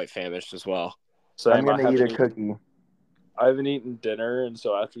quite famished as well. So I'm gonna eat a cookie. I haven't eaten dinner, and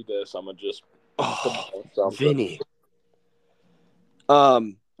so after this, I'm gonna just Vinny.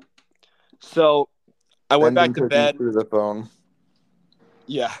 So I went back Sending to cookies bed. through the phone.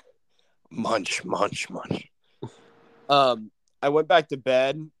 Yeah. Munch. I went back to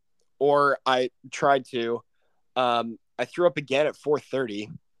bed, or I tried to. I threw up again at 4:30.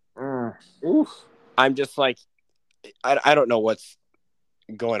 Oof. I'm just like, I don't know what's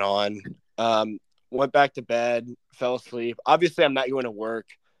going on. Went back to bed, fell asleep. Obviously, I'm not going to work.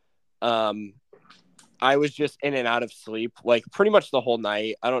 I was just in and out of sleep, like pretty much the whole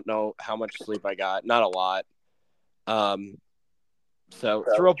night. I don't know how much sleep I got. Not a lot. So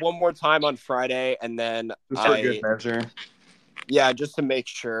threw up one more time on Friday, and then Just for good measure. Yeah, just to make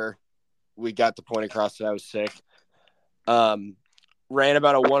sure we got the point across that I was sick. Ran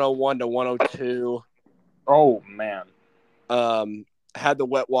about a 101 to 102. Oh man. Had the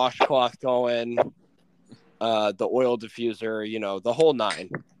wet washcloth going, the oil diffuser, the whole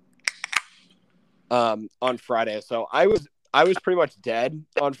nine. On Friday, so I was pretty much dead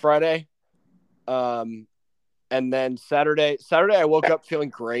on Friday. And then Saturday I woke up feeling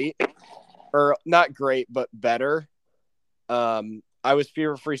great, or not great, but better. I was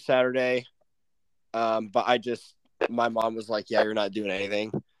fever-free Saturday, but my mom was like, "Yeah, you're not doing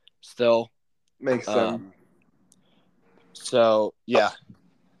anything." Still makes sense. So yeah,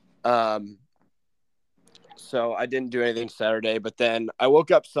 so I didn't do anything Saturday, but then I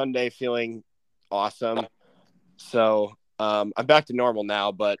woke up Sunday feeling awesome. So I'm back to normal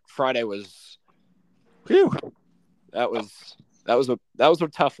now, but Friday was, whew, that was a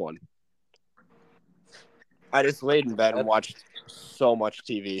tough one. I just laid in bed and watched so much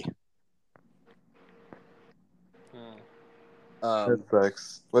TV. That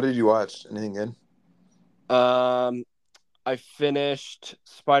sucks. What did you watch? Anything good? I finished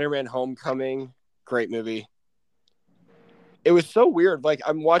Spider-Man Homecoming. Great movie. It was so weird. Like,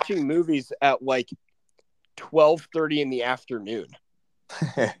 I'm watching movies at like 12:30 in the afternoon.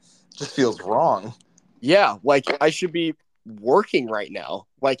 Just feels wrong. Yeah, like I should be working right now,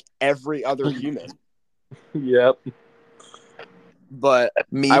 like every other human. Yep. But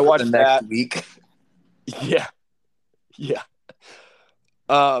Me I for watched the next that week. Yeah.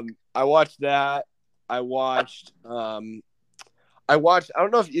 I watched that. I don't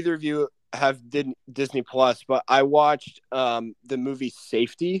know if either of you have Disney Plus, but I watched the movie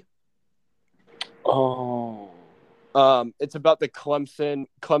Safety. Oh. It's about the Clemson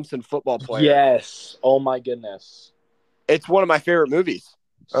football player. Yes. Oh my goodness. It's one of my favorite movies.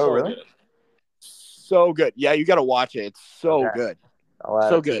 Oh, really? Good. So good. Yeah, you got to watch it. It's so good.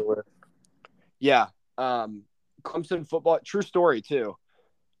 So good. Yeah. Clemson football, true story too.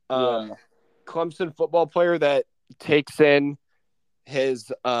 Clemson football player that takes in his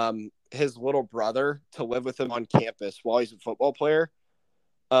little brother to live with him on campus while he's a football player.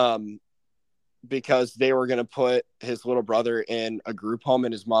 Because they were going to put his little brother in a group home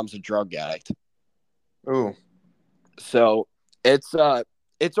and his mom's a drug addict. Ooh. So it's a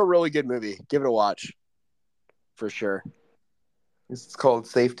really good movie. Give it a watch for sure. It's called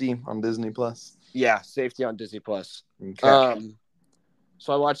Safety on Disney Plus. Yeah, Safety on Disney Plus. Okay.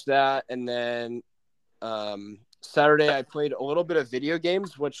 So I watched that, and then Saturday I played a little bit of video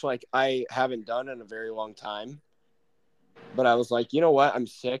games, which like I haven't done in a very long time. But I was like, you know what? I'm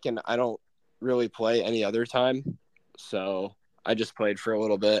sick and I don't really play any other time. So I just played for a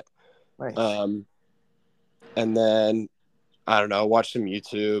little bit. Nice. And then I don't know, watched some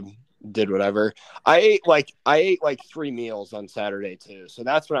YouTube, did whatever. I ate like 3 meals on Saturday too. So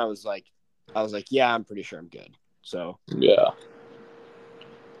that's when I was like, yeah, I'm pretty sure I'm good. So yeah,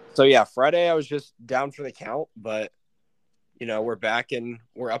 Friday I was just down for the count, but we're back and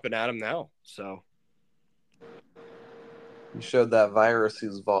we're up and at 'em now. So you showed that virus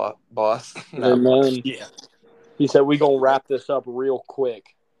who's boss. no, man. Yeah. He said we gonna wrap this up real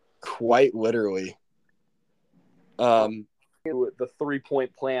quick. Quite literally. The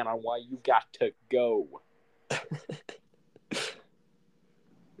 3-point plan on why you got to go.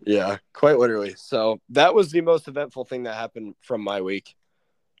 Yeah, quite literally. So that was the most eventful thing that happened from my week.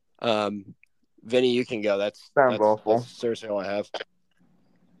 Vinny, you can go. That's awful. That's seriously all I have.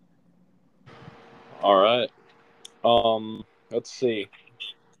 All right. Let's see.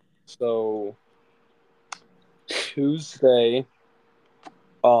 So Tuesday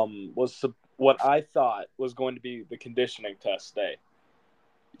was what I thought was going to be the conditioning test day.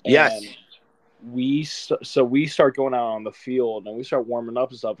 Yes. And we start going out on the field and we start warming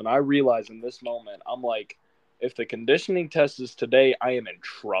up and stuff. And I realize in this moment, I'm like, if the conditioning test is today, I am in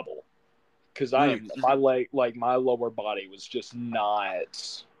trouble. Because my lower body was just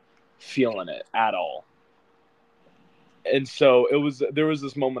not feeling it at all. And so there was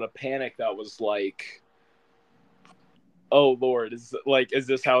this moment of panic that was like, oh Lord, is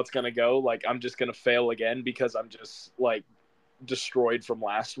this how it's gonna go? Like, I'm just gonna fail again because I'm just like destroyed from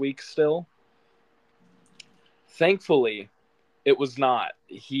last week still. Thankfully, it was not.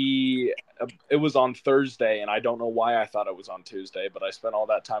 It was on Thursday, and I don't know why I thought it was on Tuesday, but I spent all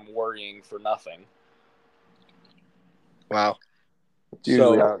that time worrying for nothing. Wow. It's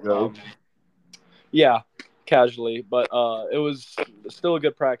usually So, how it goes. yeah, casually, but it was still a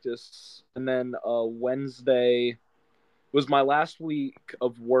good practice. And then Wednesday was my last week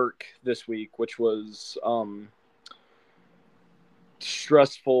of work this week, which was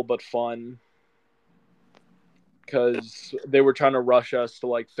stressful but fun because they were trying to rush us to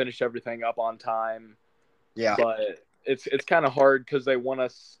like finish everything up on time. Yeah. But it's kind of hard because they want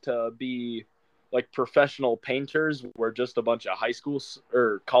us to be like professional painters. We're just a bunch of high school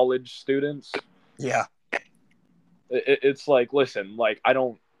or college students. Yeah. It's like, listen, like, I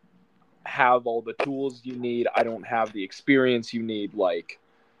don't have all the tools you need. I don't have the experience you need. Like,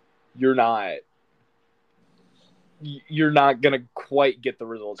 you're not gonna quite get the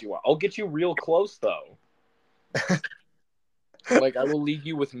results you want. I'll get you real close though. Like, I will leave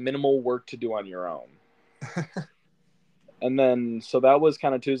you with minimal work to do on your own. And then, so that was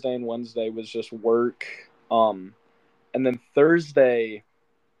kind of Tuesday, and Wednesday was just work. And then Thursday,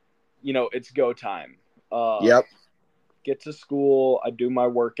 it's go time. Yep. Get to school. I do my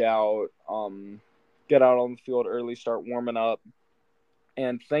workout. Get out on the field early, start warming up.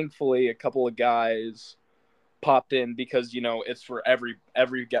 And thankfully, a couple of guys popped in because, it's for every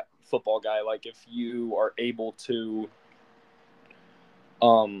football guy. Like, if you are able to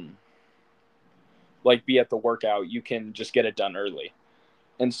like be at the workout, you can just get it done early.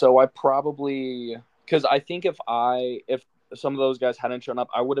 And so I probably, because I think if some of those guys hadn't shown up,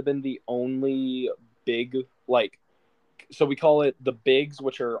 I would have been the only big, like, so we call it the bigs,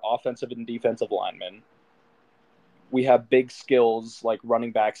 which are offensive and defensive linemen. We have big skills like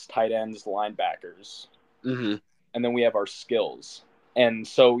running backs, tight ends, linebackers. Mm-hmm. And then we have our skills. And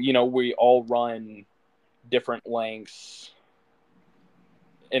so, we all run different lengths.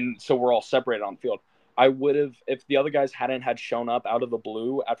 And so we're all separated on the field. I would have, if the other guys hadn't had shown up out of the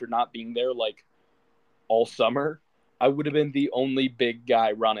blue after not being there like all summer, I would have been the only big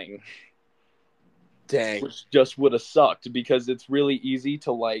guy running. Dang. Which just would have sucked because it's really easy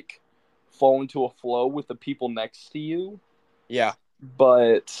to like fall into a flow with the people next to you. Yeah.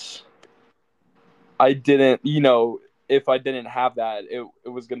 But I didn't, if I didn't have that, it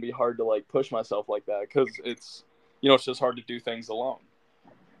was going to be hard to like push myself like that because it's, it's just hard to do things alone.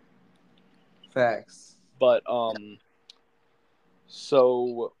 Facts. But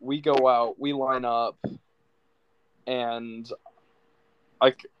so we go out, we line up, and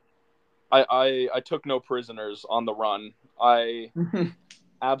I took no prisoners on the run. I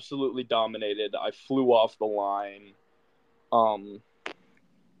absolutely dominated. I flew off the line.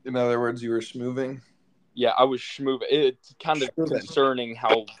 In other words, you were schmooving? Yeah, I was schmooving. It's kind of concerning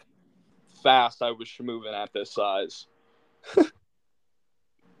how fast I was schmooving at this size.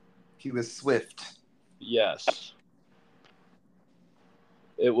 He was swift. Yes.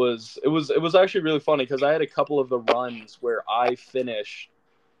 It was actually really funny because I had a couple of the runs where I finished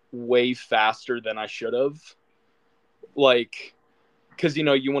way faster than I should have. Like, because, you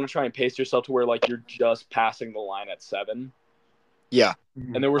want to try and pace yourself to where, like, you're just passing the line at 7. Yeah.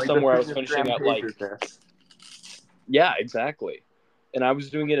 And there were like some where I was finishing at, like... Test. Yeah, exactly. And I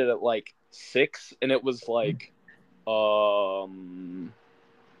was doing it at, like, 6, and it was like,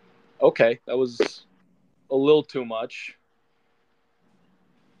 okay, that was a little too much.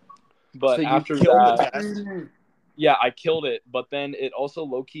 But so after that... Yeah, I killed it, but then it also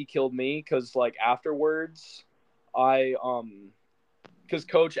low-key killed me because, like, afterwards, because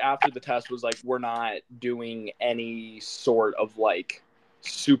coach after the test was like, we're not doing any sort of, like,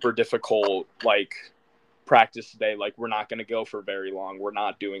 super difficult, like, practice today. Like, we're not going to go for very long. We're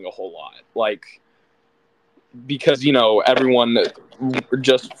not doing a whole lot. Like, because, everyone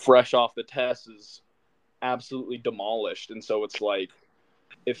just fresh off the test is absolutely demolished. And so it's like,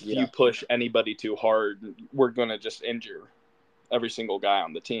 if you push anybody too hard, we're going to just injure every single guy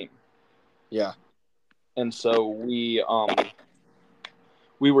on the team. Yeah. And so we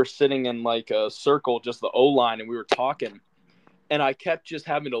were sitting in like a circle, just the O-line, and we were talking. And I kept just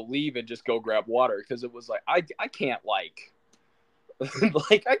having to leave and just go grab water because it was like, I can't like,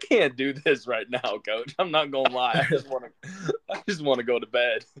 like, I can't do this right now, coach. I'm not going to lie. I just want to go to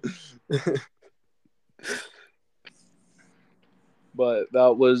bed. But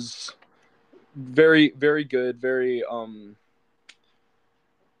that was very, very good. Very, kind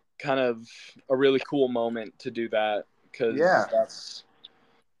of a really cool moment to do that because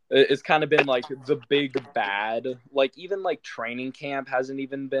It's kind of been like the big bad. Like even like training camp hasn't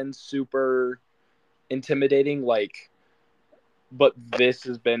even been super intimidating. Like, but this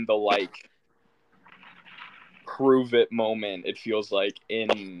has been the like prove it moment. It feels like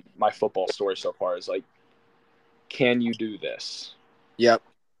in my football story so far is like, can you do this? Yep.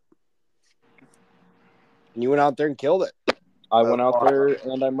 And you went out there and killed it. I went out there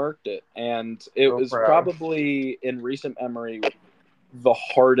and I murked it, and it So was proud. probably in recent memory the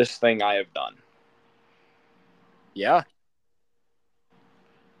hardest thing I have done. Yeah.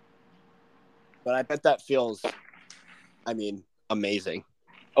 But I bet that feels, amazing.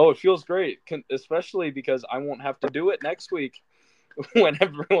 Oh, it feels great, especially because I won't have to do it next week when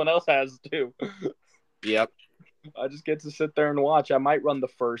everyone else has to. Yep. I just get to sit there and watch. I might run the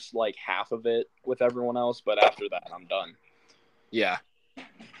first like half of it with everyone else, but after that, I'm done. Yeah.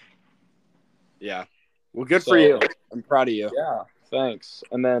 Yeah. Well, good for you. I'm proud of you. Yeah, thanks.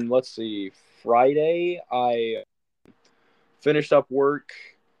 And then let's see. Friday, I finished up work,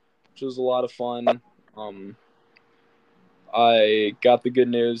 which was a lot of fun. I got the good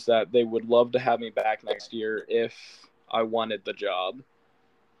news that they would love to have me back next year if I wanted the job.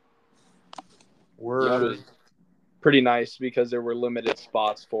 Which was pretty nice because there were limited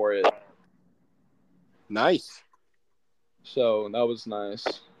spots for it. Nice. So that was nice.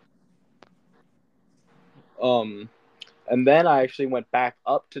 And then I actually went back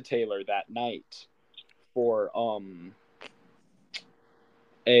up to Taylor that night for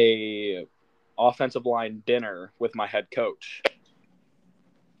a offensive line dinner with my head coach.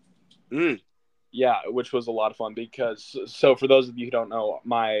 Yeah, which was a lot of fun because, so for those of you who don't know,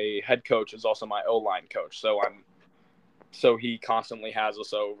 my head coach is also my O-line coach. So he constantly has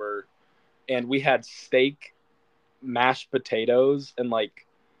us over, and we had steak, mashed potatoes, and like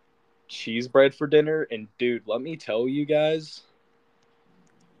cheese bread for dinner. And dude, let me tell you guys,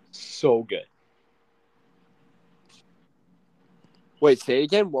 so good. Wait, say it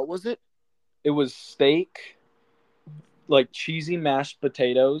again. What was it? It was steak, like cheesy mashed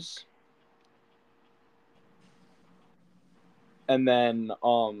potatoes, and then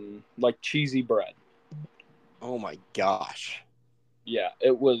like cheesy bread. Oh my gosh. Yeah,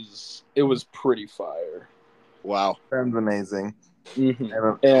 it was pretty fire. Wow. Sounds amazing.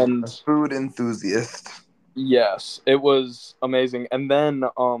 Mm-hmm. And a food enthusiast. Yes, it was amazing. And then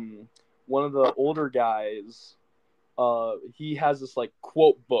one of the older guys, he has this like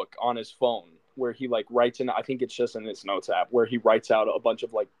quote book on his phone where he like writes in, I think it's just in his notes app, where he writes out a bunch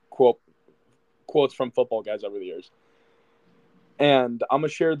of like quotes from football guys over the years. And I'm gonna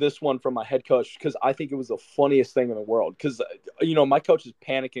share this one from my head coach because I think it was the funniest thing in the world. Because my coach is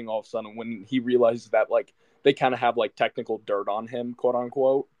panicking all of a sudden when he realizes that like they kind of have like technical dirt on him, quote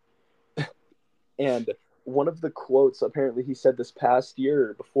unquote. And one of the quotes, apparently he said this past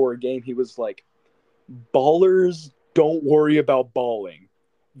year before a game, he was like, "Ballers don't worry about balling.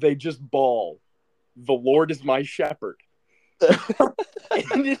 They just ball. The Lord is my shepherd."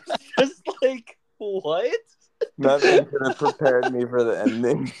 And it's just like, what? Nothing could have prepared me for the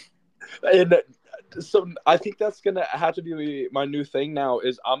ending. And so I think that's going to have to be my new thing now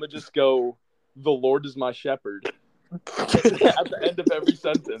is I'm going to just go, "The Lord is my shepherd." At the end of every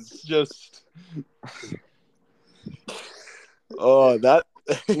sentence. Just... Oh, that...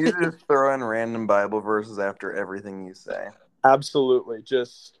 You just throw in random Bible verses after everything you say. Absolutely.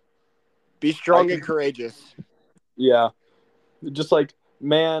 Just... be strong and courageous. Yeah. Just like,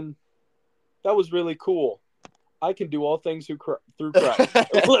 man, that was really cool. I can do all things through Christ.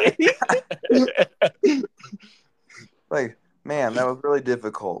 Like, man, that was really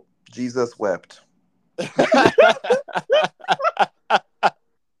difficult. Jesus wept.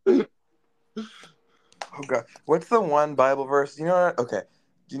 Oh God, what's the one Bible verse? You know what? Okay,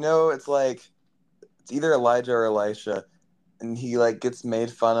 do you know it's like it's either Elijah or Elisha, and he like gets made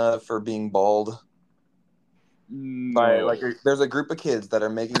fun of for being bald. No. There's a group of kids that are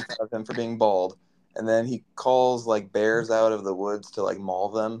making fun of him for being bald, and then he calls like bears out of the woods to like maul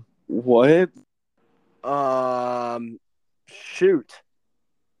them. What? Shoot.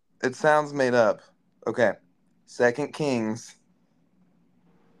 It sounds made up. Okay, 2 Kings.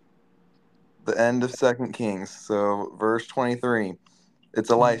 The end of 2 Kings. So verse 23. It's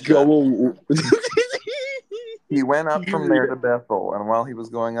Elisha. Go. He went up from there to Bethel, and while he was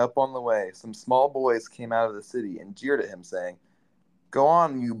going up on the way, some small boys came out of the city and jeered at him, saying, "Go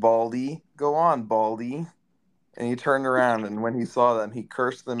on, you baldy! Go on, baldy!" And he turned around, and when he saw them, he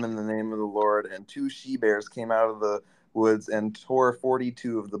cursed them in the name of the Lord, and 2 she-bears came out of the woods and tore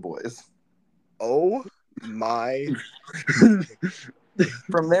 42 of the boys. Oh my.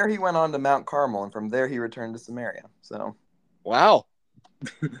 From there he went on to Mount Carmel, and from there he returned to Samaria. So, wow.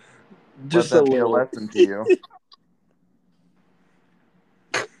 Just Let a that be a little. lesson to you.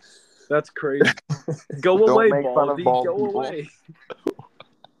 That's crazy. Go Don't away, make fun of Baldy. bald Go people. away.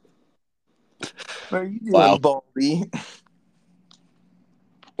 What are you doing, Wow. Baldy?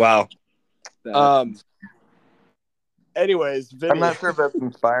 Wow. Anyways, Vinny. I'm not sure if that's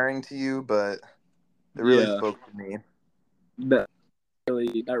inspiring to you, but it really spoke to me. That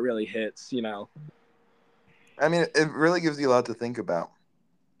really hits, you know. I mean, it really gives you a lot to think about.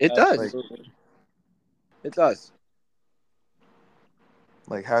 It does. Absolutely. It does.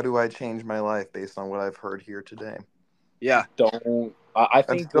 Like, how do I change my life based on what I've heard here today? Yeah. I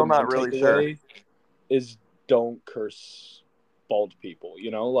think I'm still the not main really takeaway is don't curse bald people,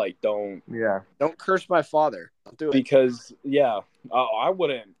 you know? Like, don't curse my father. Don't do it. Because, I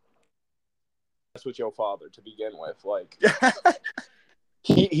wouldn't mess with your father to begin with. Like,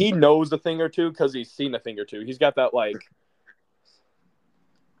 he knows a thing or two because he's seen a thing or two. He's got that, like...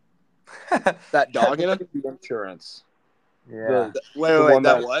 that dog in him? The insurance. Yeah. Wait,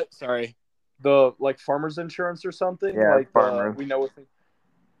 that what? Sorry. The, like, farmer's insurance or something? Yeah, like, farmer. we know a thing.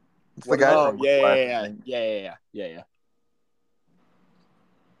 It's the guy from yeah.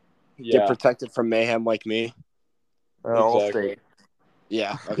 Get protected from mayhem like me. Allstate.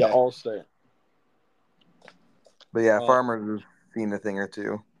 Yeah, okay. Yeah, Allstate. But yeah, farmers have seen a thing or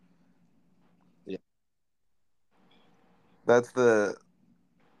two. Yeah. That's the...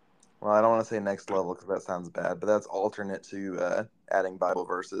 Well, I don't want to say next level because that sounds bad, but that's alternate to adding Bible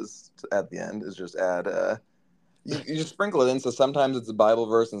verses at the end. Is just add... You just sprinkle it in, so sometimes it's a Bible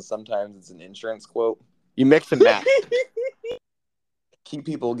verse and sometimes it's an insurance quote. You mix and match. Keep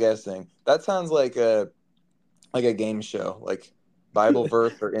people guessing. That sounds like a game show, like Bible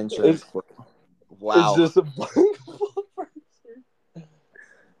verse or insurance quote. Wow. Is this a Bible verse?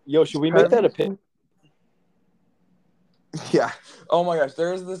 Yo, should we make that a pick? Yeah. Oh my gosh,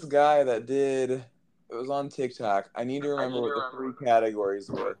 there's this guy that did... It was on TikTok. I need to remember what the 3 categories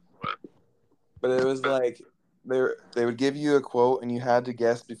were. But it was like... They would give you a quote and you had to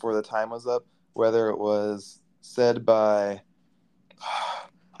guess before the time was up whether it was said by...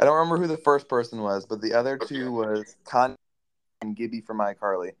 I don't remember who the first person was, but the other 2 was Kanye and Gibby from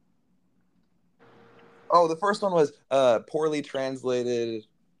iCarly. Oh, the first one was poorly translated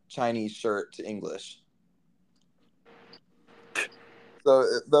Chinese shirt to English. So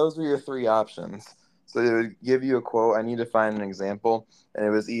those were your 3 options. So it would give you a quote. I need to find an example. And it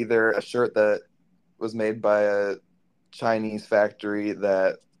was either a shirt that was made by a Chinese factory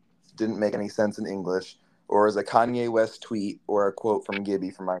that didn't make any sense in English, or as a Kanye West tweet, or a quote from Gibby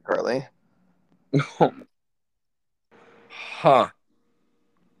from iCarly. Huh.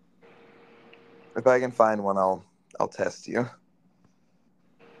 If I can find one, I'll test you.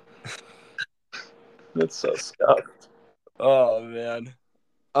 That's so stuffed. Oh man.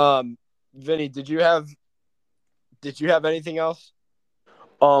 Vinny, did you have anything else?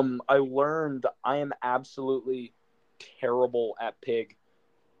 I learned I am absolutely terrible at pig,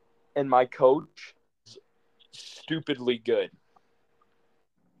 and my coach is stupidly good.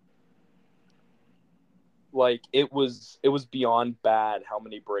 Like, it was beyond bad how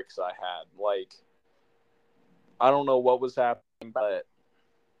many bricks I had. Like, I don't know what was happening, but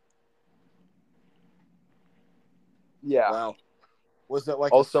yeah. Wow. Was it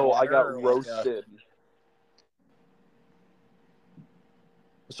like also I got roasted?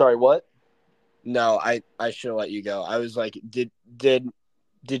 Sorry, what? No, I should have let you go. I was like, did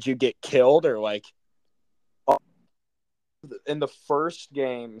you get killed or like? In the first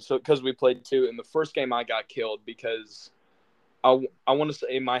game, so because we played 2, in the first game I got killed because I want to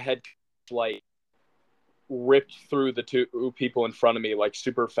say my head like ripped through the 2 people in front of me like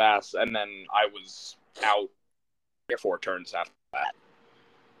super fast, and then I was out 3 or 4 turns after that.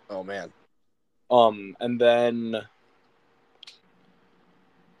 Oh man. And then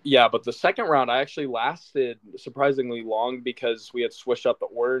but the second round I actually lasted surprisingly long because we had switched up the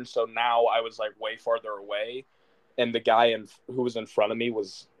order, and so now I was like way farther away, and the guy who was in front of me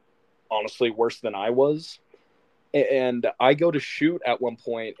was honestly worse than I was. And I go to shoot at one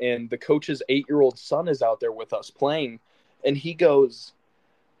point, and the coach's 8-year-old son is out there with us playing, and he goes,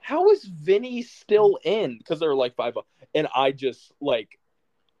 "How is Vinny still in?" Because they're like 5 and I just like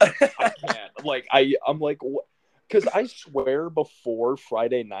I can't. Like I'm like, what? Because I swear before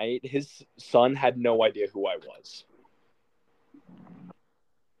Friday night, his son had no idea who I was.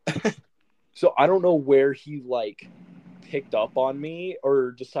 So I don't know where he like picked up on me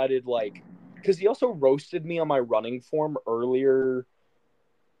or decided like, because he also roasted me on my running form earlier.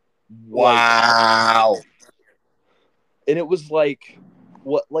 Wow. Like, and it was like,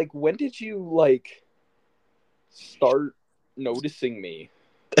 what? Like, when did you like start noticing me?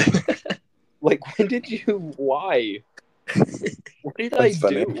 Like, when did you? Why? What did I That's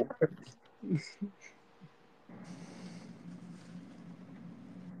funny. do?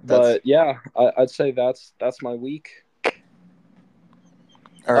 But yeah, I'd say that's my week.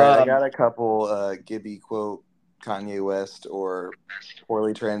 All right, I got a couple Gibby quote Kanye West or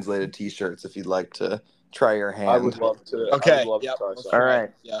poorly translated T-shirts if you'd like to try your hand. I would love to. Okay. I would love Yep. to try Let's some. try. All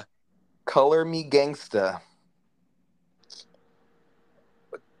right. Yeah. Color me gangsta.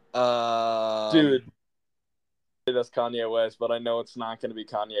 Dude, that's Kanye West, but I know it's not going to be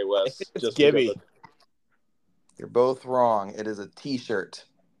Kanye West. It's just Gibby. because You're both wrong. It is a T-shirt.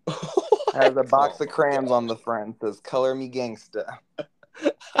 Has a box of crayons on the front. Says "Color me gangsta."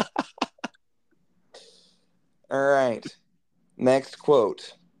 All right. Next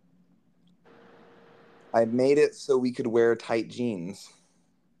quote. I made it so we could wear tight jeans.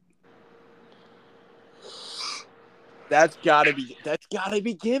 That's gotta be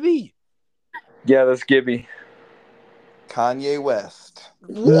Gibby. Yeah, that's Gibby. Kanye West.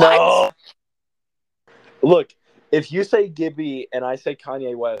 What? No. Look, if you say Gibby and I say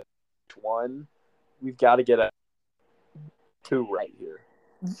Kanye West, one, we've got to get a 2 right here.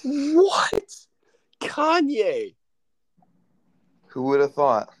 What? Kanye. Who would have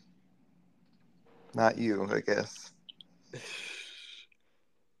thought? Not you, I guess.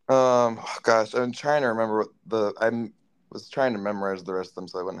 Gosh, I'm trying to remember I was trying to memorize the rest of them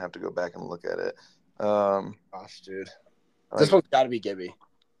so I wouldn't have to go back and look at it. Gosh, dude. This one's got to be Gibby.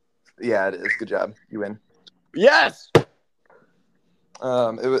 Yeah, it is. Good job. You win. Yes.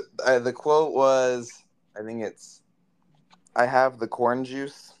 The quote was, I think it's, I have the corn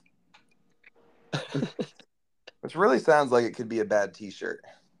juice. Which really sounds like it could be a bad T-shirt.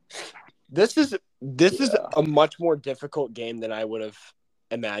 This is a much more difficult game than I would have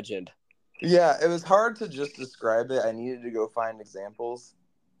imagined. Yeah, it was hard to just describe it. I needed to go find examples.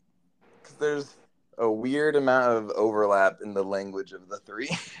 Because there's a weird amount of overlap in the language of the three.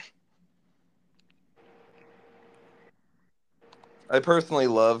 I personally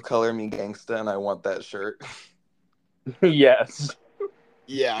love Color Me Gangsta, and I want that shirt. Yes.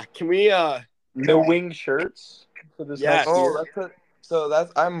 Yeah. Can we No wing shirts for this Yes. next year.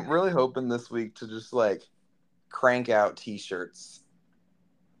 I'm really hoping this week to just like crank out T-shirts.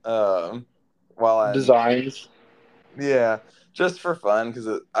 Designs. Yeah, just for fun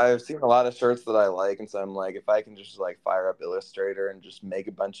because I've seen a lot of shirts that I like, and so I'm like, if I can just like fire up Illustrator and just make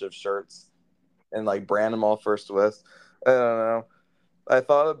a bunch of shirts and like brand them all First West. I don't know. I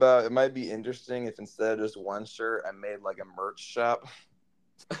thought about it might be interesting if instead of just one shirt, I made like a merch shop.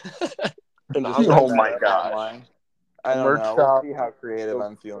 and just Oh my gosh. Online. I don't merch know. shop. We'll see how creative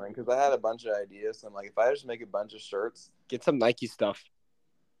I'm feeling because I had a bunch of ideas. So I'm like, if I just make a bunch of shirts, get some Nike stuff.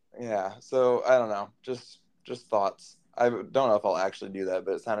 yeah. So I don't know. Just thoughts. I don't know if I'll actually do that,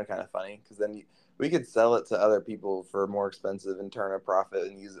 but it sounded kind of funny because then we could sell it to other people for more expensive and turn a profit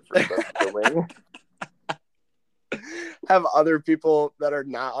and use it for stuff for the wing. Have other people that are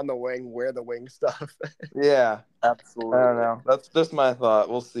not on the wing wear the wing stuff. Yeah, Absolutely. I don't know. That's just my thought.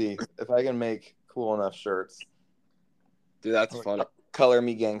 We'll see if I can make cool enough shirts. Dude, that's funny. Color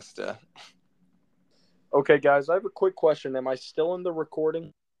me gangsta. Okay, guys, I have a quick question. Am I still in the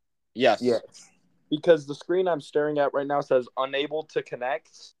recording? Yes. Yes. Because the screen I'm staring at right now says unable to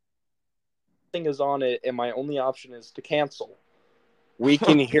connect. Thing is on it, and my only option is to cancel. We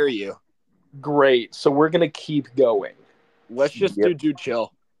can hear you. Great. So we're going to keep going. Let's just do Dude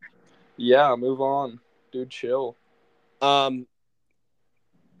Chill. Yeah, move on. Dude, chill. I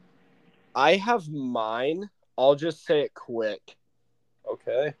have mine. I'll just say it quick.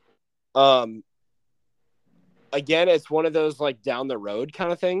 Okay. Again, it's one of those like down the road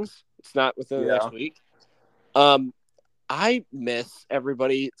kind of things. It's not within the next week. I miss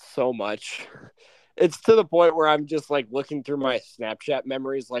everybody so much. It's to the point where I'm just like looking through my Snapchat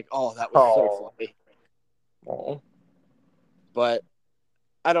memories like, oh, that was so funny. Oh. But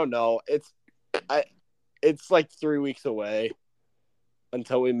I don't know. It's like 3 weeks away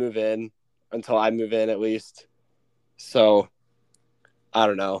until we move in, until I move in at least. So I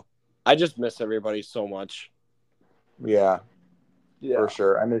don't know. I just miss everybody so much. Yeah, for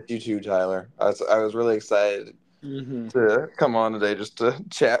sure. I miss you too, Tyler. I was really excited to come on today just to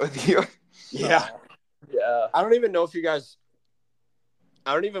chat with you. Yeah. Yeah. I don't even know if you guys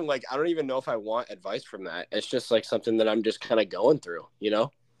I don't even know if I want advice from that. It's just like something that I'm just kind of going through, you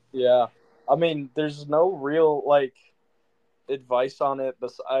know? Yeah. I mean, there's no real like advice on it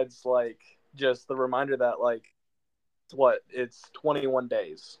besides like just the reminder that like it's 21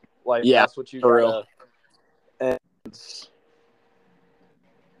 days. Like that's what you gotta. And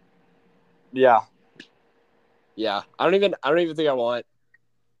yeah. Yeah, I don't even think I want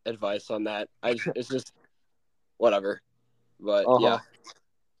advice on that. It's just whatever. But yeah.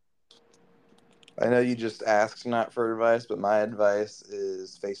 I know you just asked not for advice, but my advice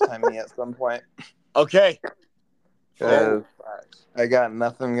is FaceTime me at some point. Okay. Because I got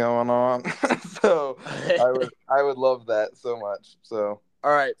nothing going on. So I would love that so much. So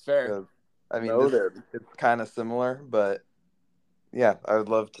all right, fair. I mean, it's kind of similar, but yeah, I would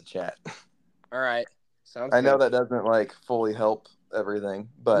love to chat. All right. Sounds I know good. that doesn't like fully help everything,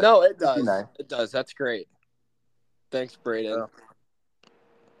 but no, it does. nice. It does. That's great. Thanks, Brayden.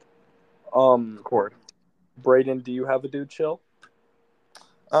 Of course. Brayden, do you have a dude chill?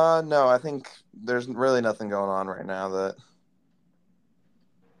 No, I think there's really nothing going on right now that.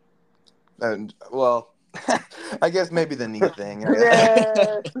 And well, I guess maybe the knee thing.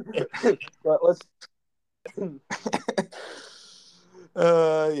 Yeah. But let's.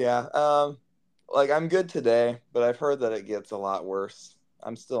 Yeah. Like I'm good today, but I've heard that it gets a lot worse.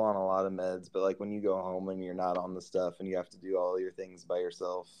 I'm still on a lot of meds, but like when you go home and you're not on the stuff and you have to do all your things by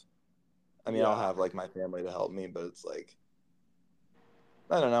yourself. I mean, I'll have like my family to help me, but it's like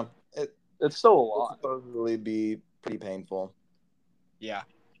I don't know. It's still a lot. It'll supposedly be pretty painful. Yeah.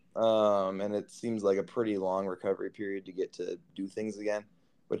 And it seems like a pretty long recovery period to get to do things again,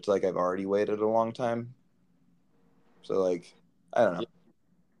 which like I've already waited a long time. So like, I don't know.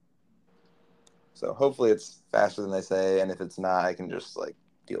 So hopefully it's faster than they say, and if it's not, I can just like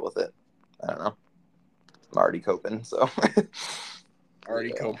deal with it. I don't know. I'm already coping, so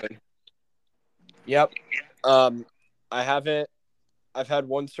Already coping. Yep. I've had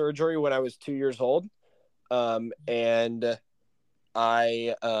one surgery when I was 2 years old. And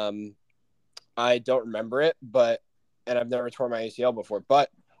I don't remember it, and I've never torn my ACL before, but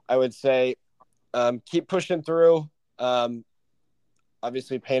I would say keep pushing through.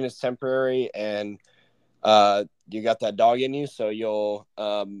 Obviously pain is temporary, and you got that dog in you, so you'll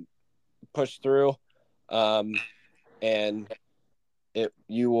push through, and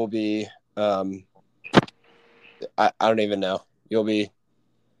you will be I don't even know. You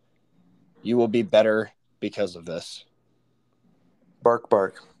will be better because of this. Bark,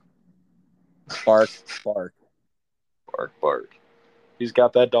 bark. Bark, bark. Bark, bark. He's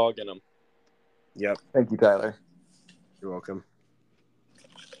got that dog in him. Yep. Thank you, Tyler. You're welcome.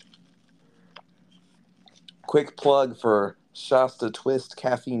 Quick plug for Shasta Twist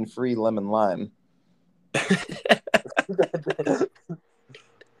caffeine-free lemon lime.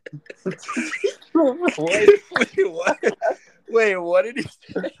 Wait, what did he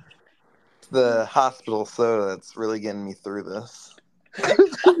say? It's the hospital soda that's really getting me through this.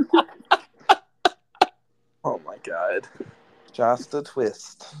 Oh my god. Shasta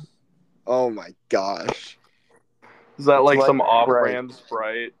Twist. Oh my gosh. Is that like some Sprite. off-brand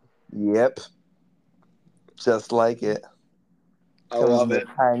Sprite? Yep. Just like it. I Comes love in it. a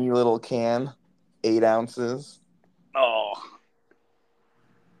tiny little can, 8 ounces. Oh,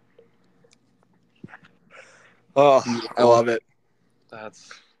 I love it.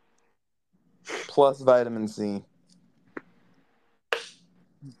 that's Plus vitamin C.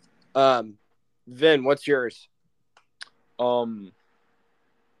 Vin, what's yours?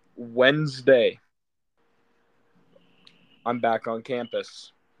 Wednesday. I'm back on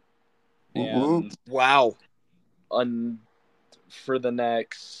campus. And wow. For the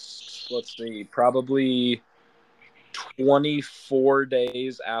next, let's see, probably 24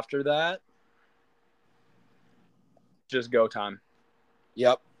 days after that, just go time.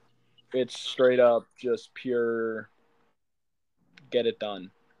 Yep. It's straight up just pure get it done.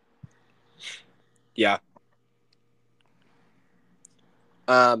 Yeah.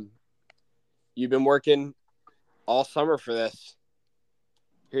 You've been working all summer for this.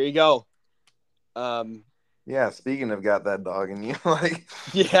 Here you go. Yeah, speaking of got that dog in you, like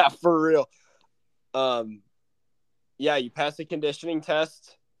yeah, for real. Yeah, you passed the conditioning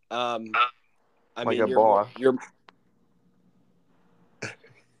test. I like mean, a boss. You're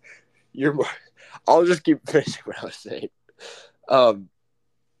more. I'll just keep finishing what I was saying.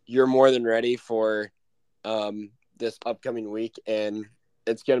 You're more than ready for this upcoming week, and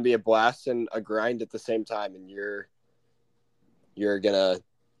it's going to be a blast and a grind at the same time, and you're gonna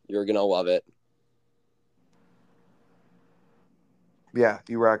love it. Yeah,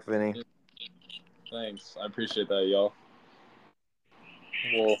 you rock, Vinny. Thanks, I appreciate that, y'all.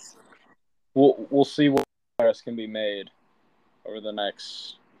 We'll see what progress can be made over the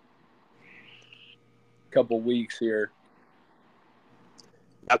next couple weeks here.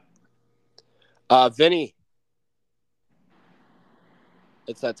 Yep. Vinny,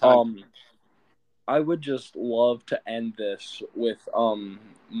 it's that time. I would just love to end this with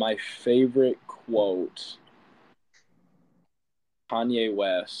my favorite quote Kanye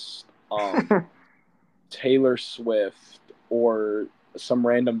West, Taylor Swift, or some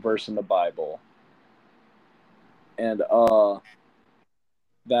random verse in the Bible. And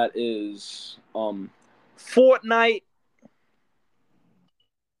that is Fortnite.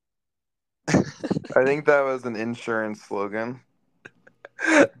 I think that was an insurance slogan.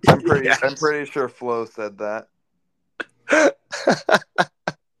 I'm pretty sure Flo said that.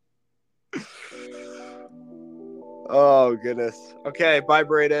 Oh goodness. Okay, bye,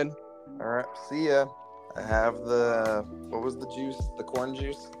 Brayden. All right, see ya. I have what was the juice? The corn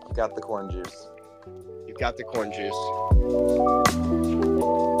juice? I've got the corn juice. You've got the corn juice.